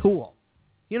 some tool.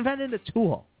 He invented a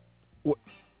tool.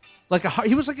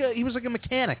 He was like a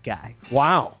mechanic guy.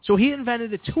 Wow. So he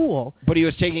invented a tool. But he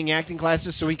was taking acting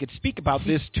classes so he could speak about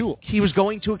this tool. He was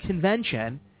going to a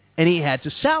convention and he had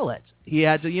to sell it. He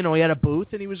had to, he had a booth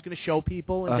and he was going to show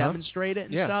people and demonstrate it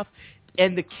and stuff.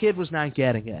 And the kid was not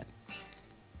getting it.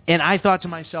 And I thought to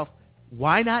myself,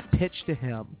 why not pitch to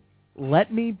him?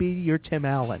 Let me be your Tim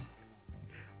Allen.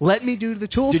 Let me do the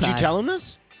tool. Did you tell him this?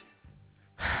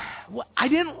 Well, I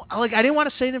didn't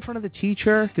want to say it in front of the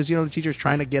teacher because the teacher's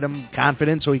trying to get him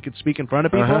confident so he could speak in front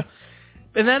of people.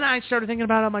 And then I started thinking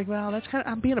about it. I'm like, well,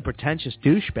 I'm being a pretentious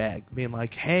douchebag, being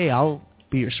like, hey, I'll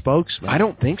be your spokesman. I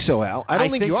don't think so, Al. I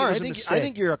don't think you are. I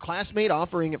think you're a classmate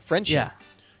offering it friendship. Yeah.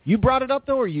 You brought it up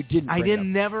though, or you didn't? I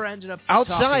didn't. Never ended up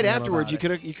outside afterwards. You could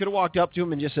have walked up to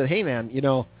him and just said, "Hey, man,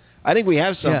 I think we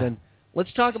have something.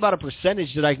 Let's talk about a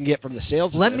percentage that I can get from the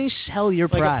sales. Let me sell your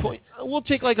product. We'll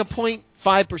take like a 0.5%.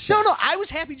 No, I was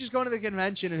happy just going to the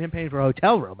convention and him paying for a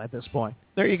hotel room at this point.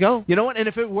 There you go. You know what? And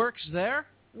if it works there,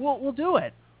 we'll do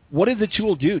it. What did the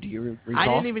tool do? Do you recall? I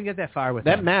didn't even get that far with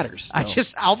that. Him. Matters. I just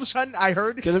all of a sudden I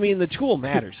heard because the tool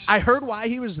matters. I heard why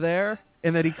he was there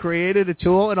and that he created a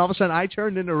tool, and all of a sudden I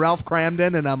turned into Ralph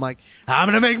Cramden, and I'm like, I'm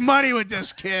gonna make money with this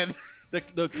kid.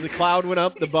 The cloud went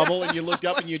up, the bubble, and you looked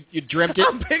up and you dreamt it.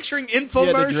 I'm picturing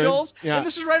infomercials, and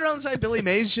this is right around the time Billy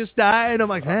Mays just died. I'm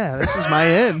like, man, this is my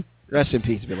end. Rest in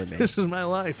peace, Billy Mays. This is my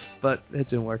life, but it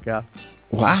didn't work out.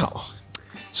 Wow.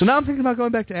 So now I'm thinking about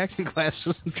going back to acting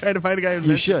classes and trying to find a guy who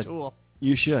invents a tool.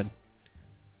 You should.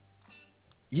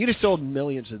 You'd have sold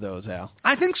millions of those, Al.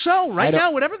 I think so. Right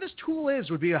now, whatever this tool is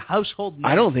would be a household name.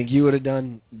 I don't think you would have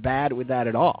done bad with that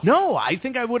at all. No, I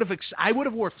think I would have. I would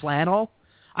have wore flannel.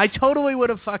 I totally would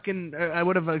have fucking. I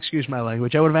would have. Excuse my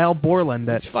language. I would have Al Borland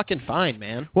it. It's fucking fine,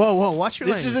 man. Whoa, watch your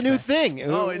language. This is a new thing.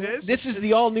 Oh, it is. This is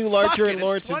the all new Larcher and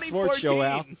Lorensen Sports Show,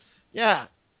 Al. Yeah.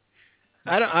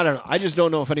 I don't know. I just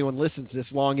don't know if anyone listens this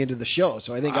long into the show,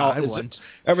 so I think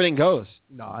everything goes.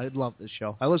 No, I love this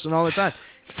show. I listen all the time.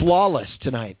 Flawless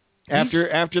tonight.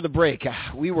 After the break,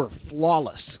 we were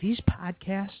flawless. These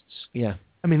podcasts. Yeah.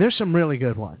 I mean, there's some really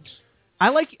good ones. I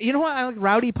like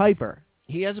Rowdy Piper.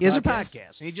 He has a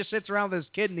podcast. And he just sits around with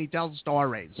his kid and he tells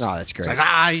stories. Oh, that's great. It's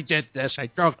like, he did this. I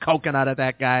throw a coconut at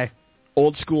that guy.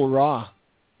 Old school raw.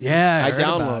 Yeah, I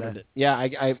downloaded it. Yeah,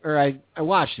 I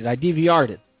watched it. I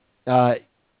DVR'd it.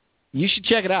 You should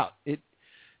check it out.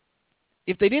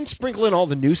 If they didn't sprinkle in all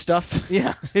the new stuff,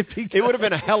 it would have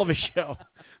been a hell of a show.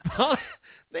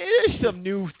 There's some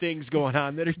new things going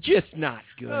on that are just not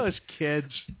good. Those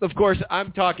kids. Of course,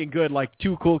 I'm talking good. Like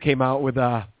Too Cool came out with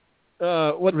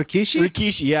Rikishi?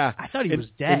 Rikishi, yeah. I thought he was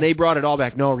dead. And they brought it all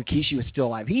back. No, Rikishi was still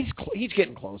alive. He's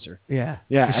getting closer. Yeah.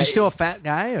 Yeah. Is he still a fat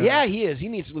guy? Or? Yeah, he is. He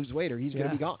needs to lose weight or he's going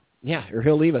to be gone. Yeah, or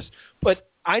he'll leave us. But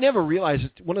I never realized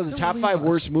that one of the top 5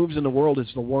 worst moves in the world is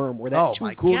the worm, where that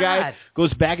Too Cool guy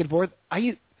goes back and forth.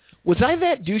 Was I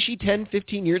that douchey 10,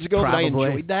 15 years ago that I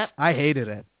enjoyed that? I hated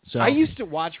it. So I used to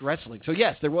watch wrestling. So,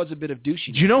 yes, there was a bit of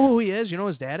douchey. Do you know who he is? You know who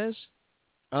his dad is?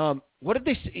 What did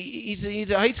they say? He's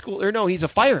a high school, or no, he's a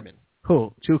fireman.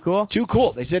 Who? Too Cool? Too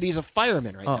Cool. They said he's a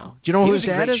fireman right now. Do you know who his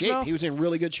dad is, though? He was in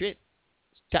really good shape.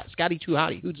 Scotty Too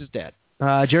Hotty. Who's his dad?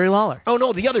 Jerry Lawler. Oh,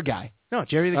 no, the other guy. No,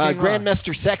 Jerry the King Lawler.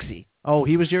 Grandmaster Sexy. Oh,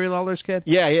 he was Jerry Lawler's kid?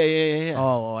 Yeah.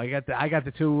 Oh, I got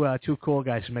the two cool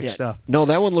guys mixed up. No,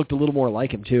 that one looked a little more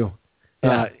like him, too.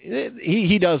 Yeah.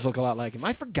 He does look a lot like him.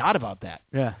 I forgot about that.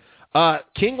 Yeah.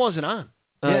 King wasn't on.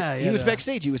 He was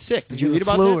backstage. He was sick. Did you read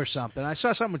about that? Flu or something. I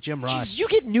saw something with Jim Ross. Jeez, you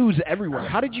get news everywhere.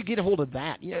 How did you get a hold of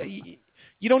that?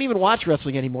 You don't even watch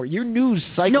wrestling anymore. Your news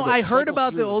cycle. No, I heard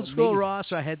about the old school Raw.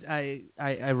 So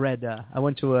I read. I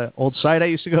went to an old site I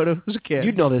used to go to as a kid.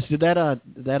 You'd know this. Did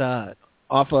that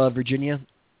off Virginia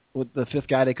with the fifth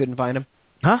guy they couldn't find him?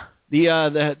 Huh?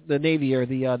 The Navy or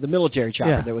the military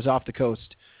chopper that was off the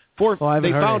coast.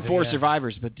 They found 4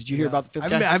 survivors, but did you hear about the fifth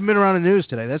guy? I haven't been around the news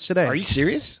today. That's today. Are you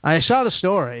serious? I saw the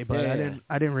story, but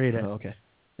I didn't read it. Oh, okay.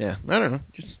 Yeah, I don't know.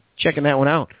 Just checking that one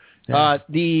out. Yeah.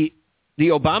 The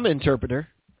Obama interpreter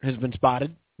has been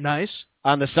spotted. Nice.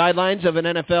 On the sidelines of an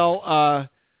NFL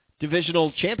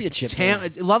divisional championship.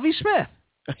 Lovie Smith.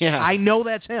 Yeah. I know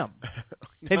that's him.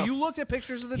 No. Have you looked at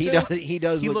pictures of the two? He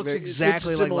does. He looks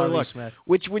exactly like Lovie Smith.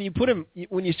 Which when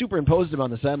you superimposed him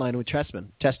on the sideline with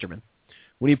Testerman,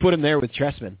 when you put him there with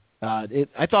Tressman,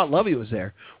 I thought Lovie was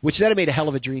there, which then made a hell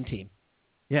of a dream team.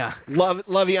 Yeah.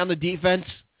 Lovie on the defense,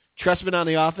 Tressman on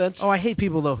the offense. Oh, I hate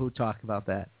people, though, who talk about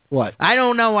that. What? I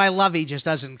don't know why Lovie just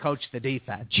doesn't coach the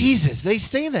defense. Jesus, they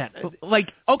say that. Like,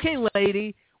 okay,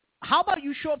 lady, how about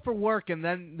you show up for work and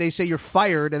then they say you're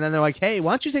fired, and then they're like, hey,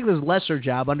 why don't you take this lesser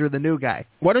job under the new guy?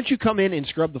 Why don't you come in and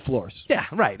scrub the floors? Yeah,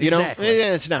 right. You exactly.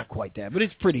 know, it's not quite that, but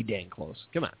it's pretty dang close.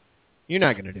 Come on. You're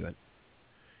not going to do it.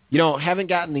 Haven't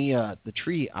gotten the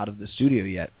tree out of the studio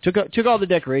yet. Took all the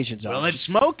decorations out. Well, let's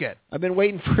smoke it. I've been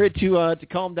waiting for it to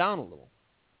calm down a little.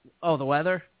 Oh, the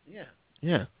weather?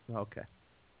 Yeah. Okay.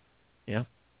 Yeah.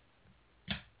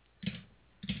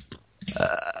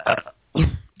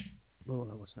 Oh,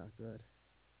 that was not good.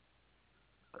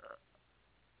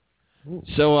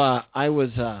 So I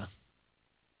was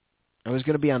going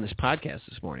to be on this podcast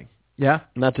this morning. Yeah.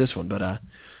 Not this one, but a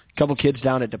couple kids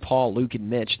down at DePaul, Luke and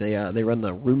Mitch. They run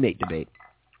the roommate debate.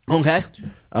 Okay.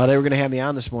 They were going to have me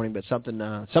on this morning, but something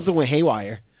went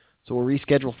haywire, so we'll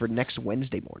reschedule for next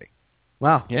Wednesday morning.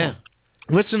 Wow. Yeah.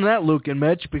 Listen to that, Luke and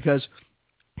Mitch, because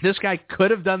this guy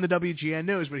could have done the WGN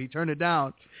News, but he turned it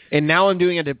down. And now I'm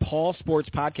doing a DePaul Sports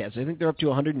podcast. I think they're up to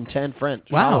 110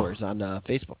 followers on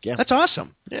Facebook. Yeah. That's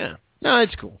awesome. Yeah. No,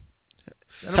 it's cool.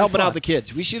 Helping out the kids.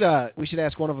 We should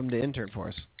ask one of them to intern for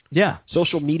us. Yeah.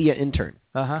 Social media intern.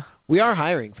 Uh-huh. We are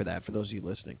hiring for that, for those of you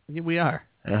listening. We are.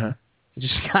 Uh-huh.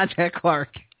 Just contact Clark.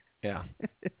 Yeah.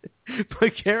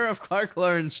 Put care of Clark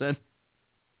Lorensen.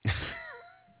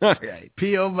 All right.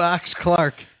 P.O. Box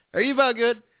Clark. Are you about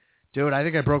good? Dude, I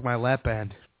think I broke my lap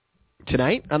band.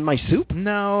 Tonight? On my soup?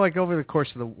 No, like over the course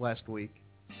of the last week.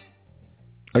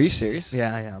 Are you serious?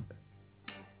 Yeah, I am.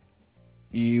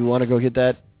 You want to go get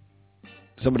that?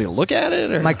 Somebody to look at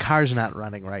it? Or? My car's not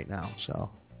running right now, so.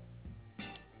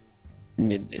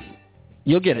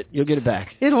 You'll get it. You'll get it back.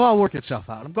 It'll all work itself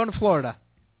out. I'm going to Florida.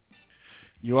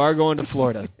 You are going to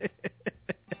Florida.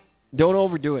 Don't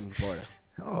overdo it in Florida.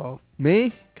 Oh,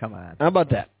 me? Come on. How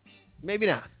about that? Maybe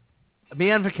not.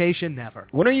 Me on vacation? Never.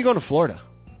 When are you going to Florida?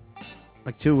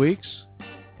 Like 2 weeks.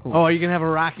 Cool. Oh, are you gonna have a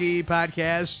Rocky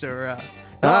podcast or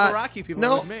the Rocky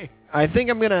people with me? I think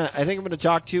I'm gonna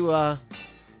talk to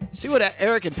see what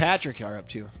Eric and Patrick are up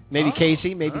to. Maybe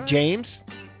Casey, maybe James.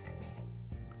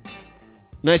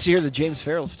 Nice to hear that James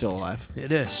Farrell's still alive.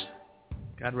 It is.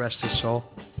 God rest his soul.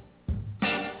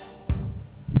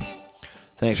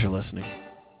 Thanks for listening.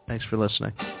 Thanks for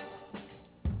listening.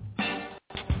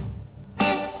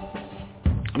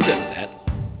 I'm good with that.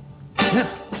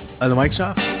 Yeah. Are the mics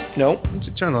off? No. Let's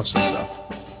turn those things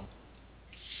off.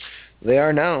 They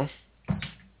are now.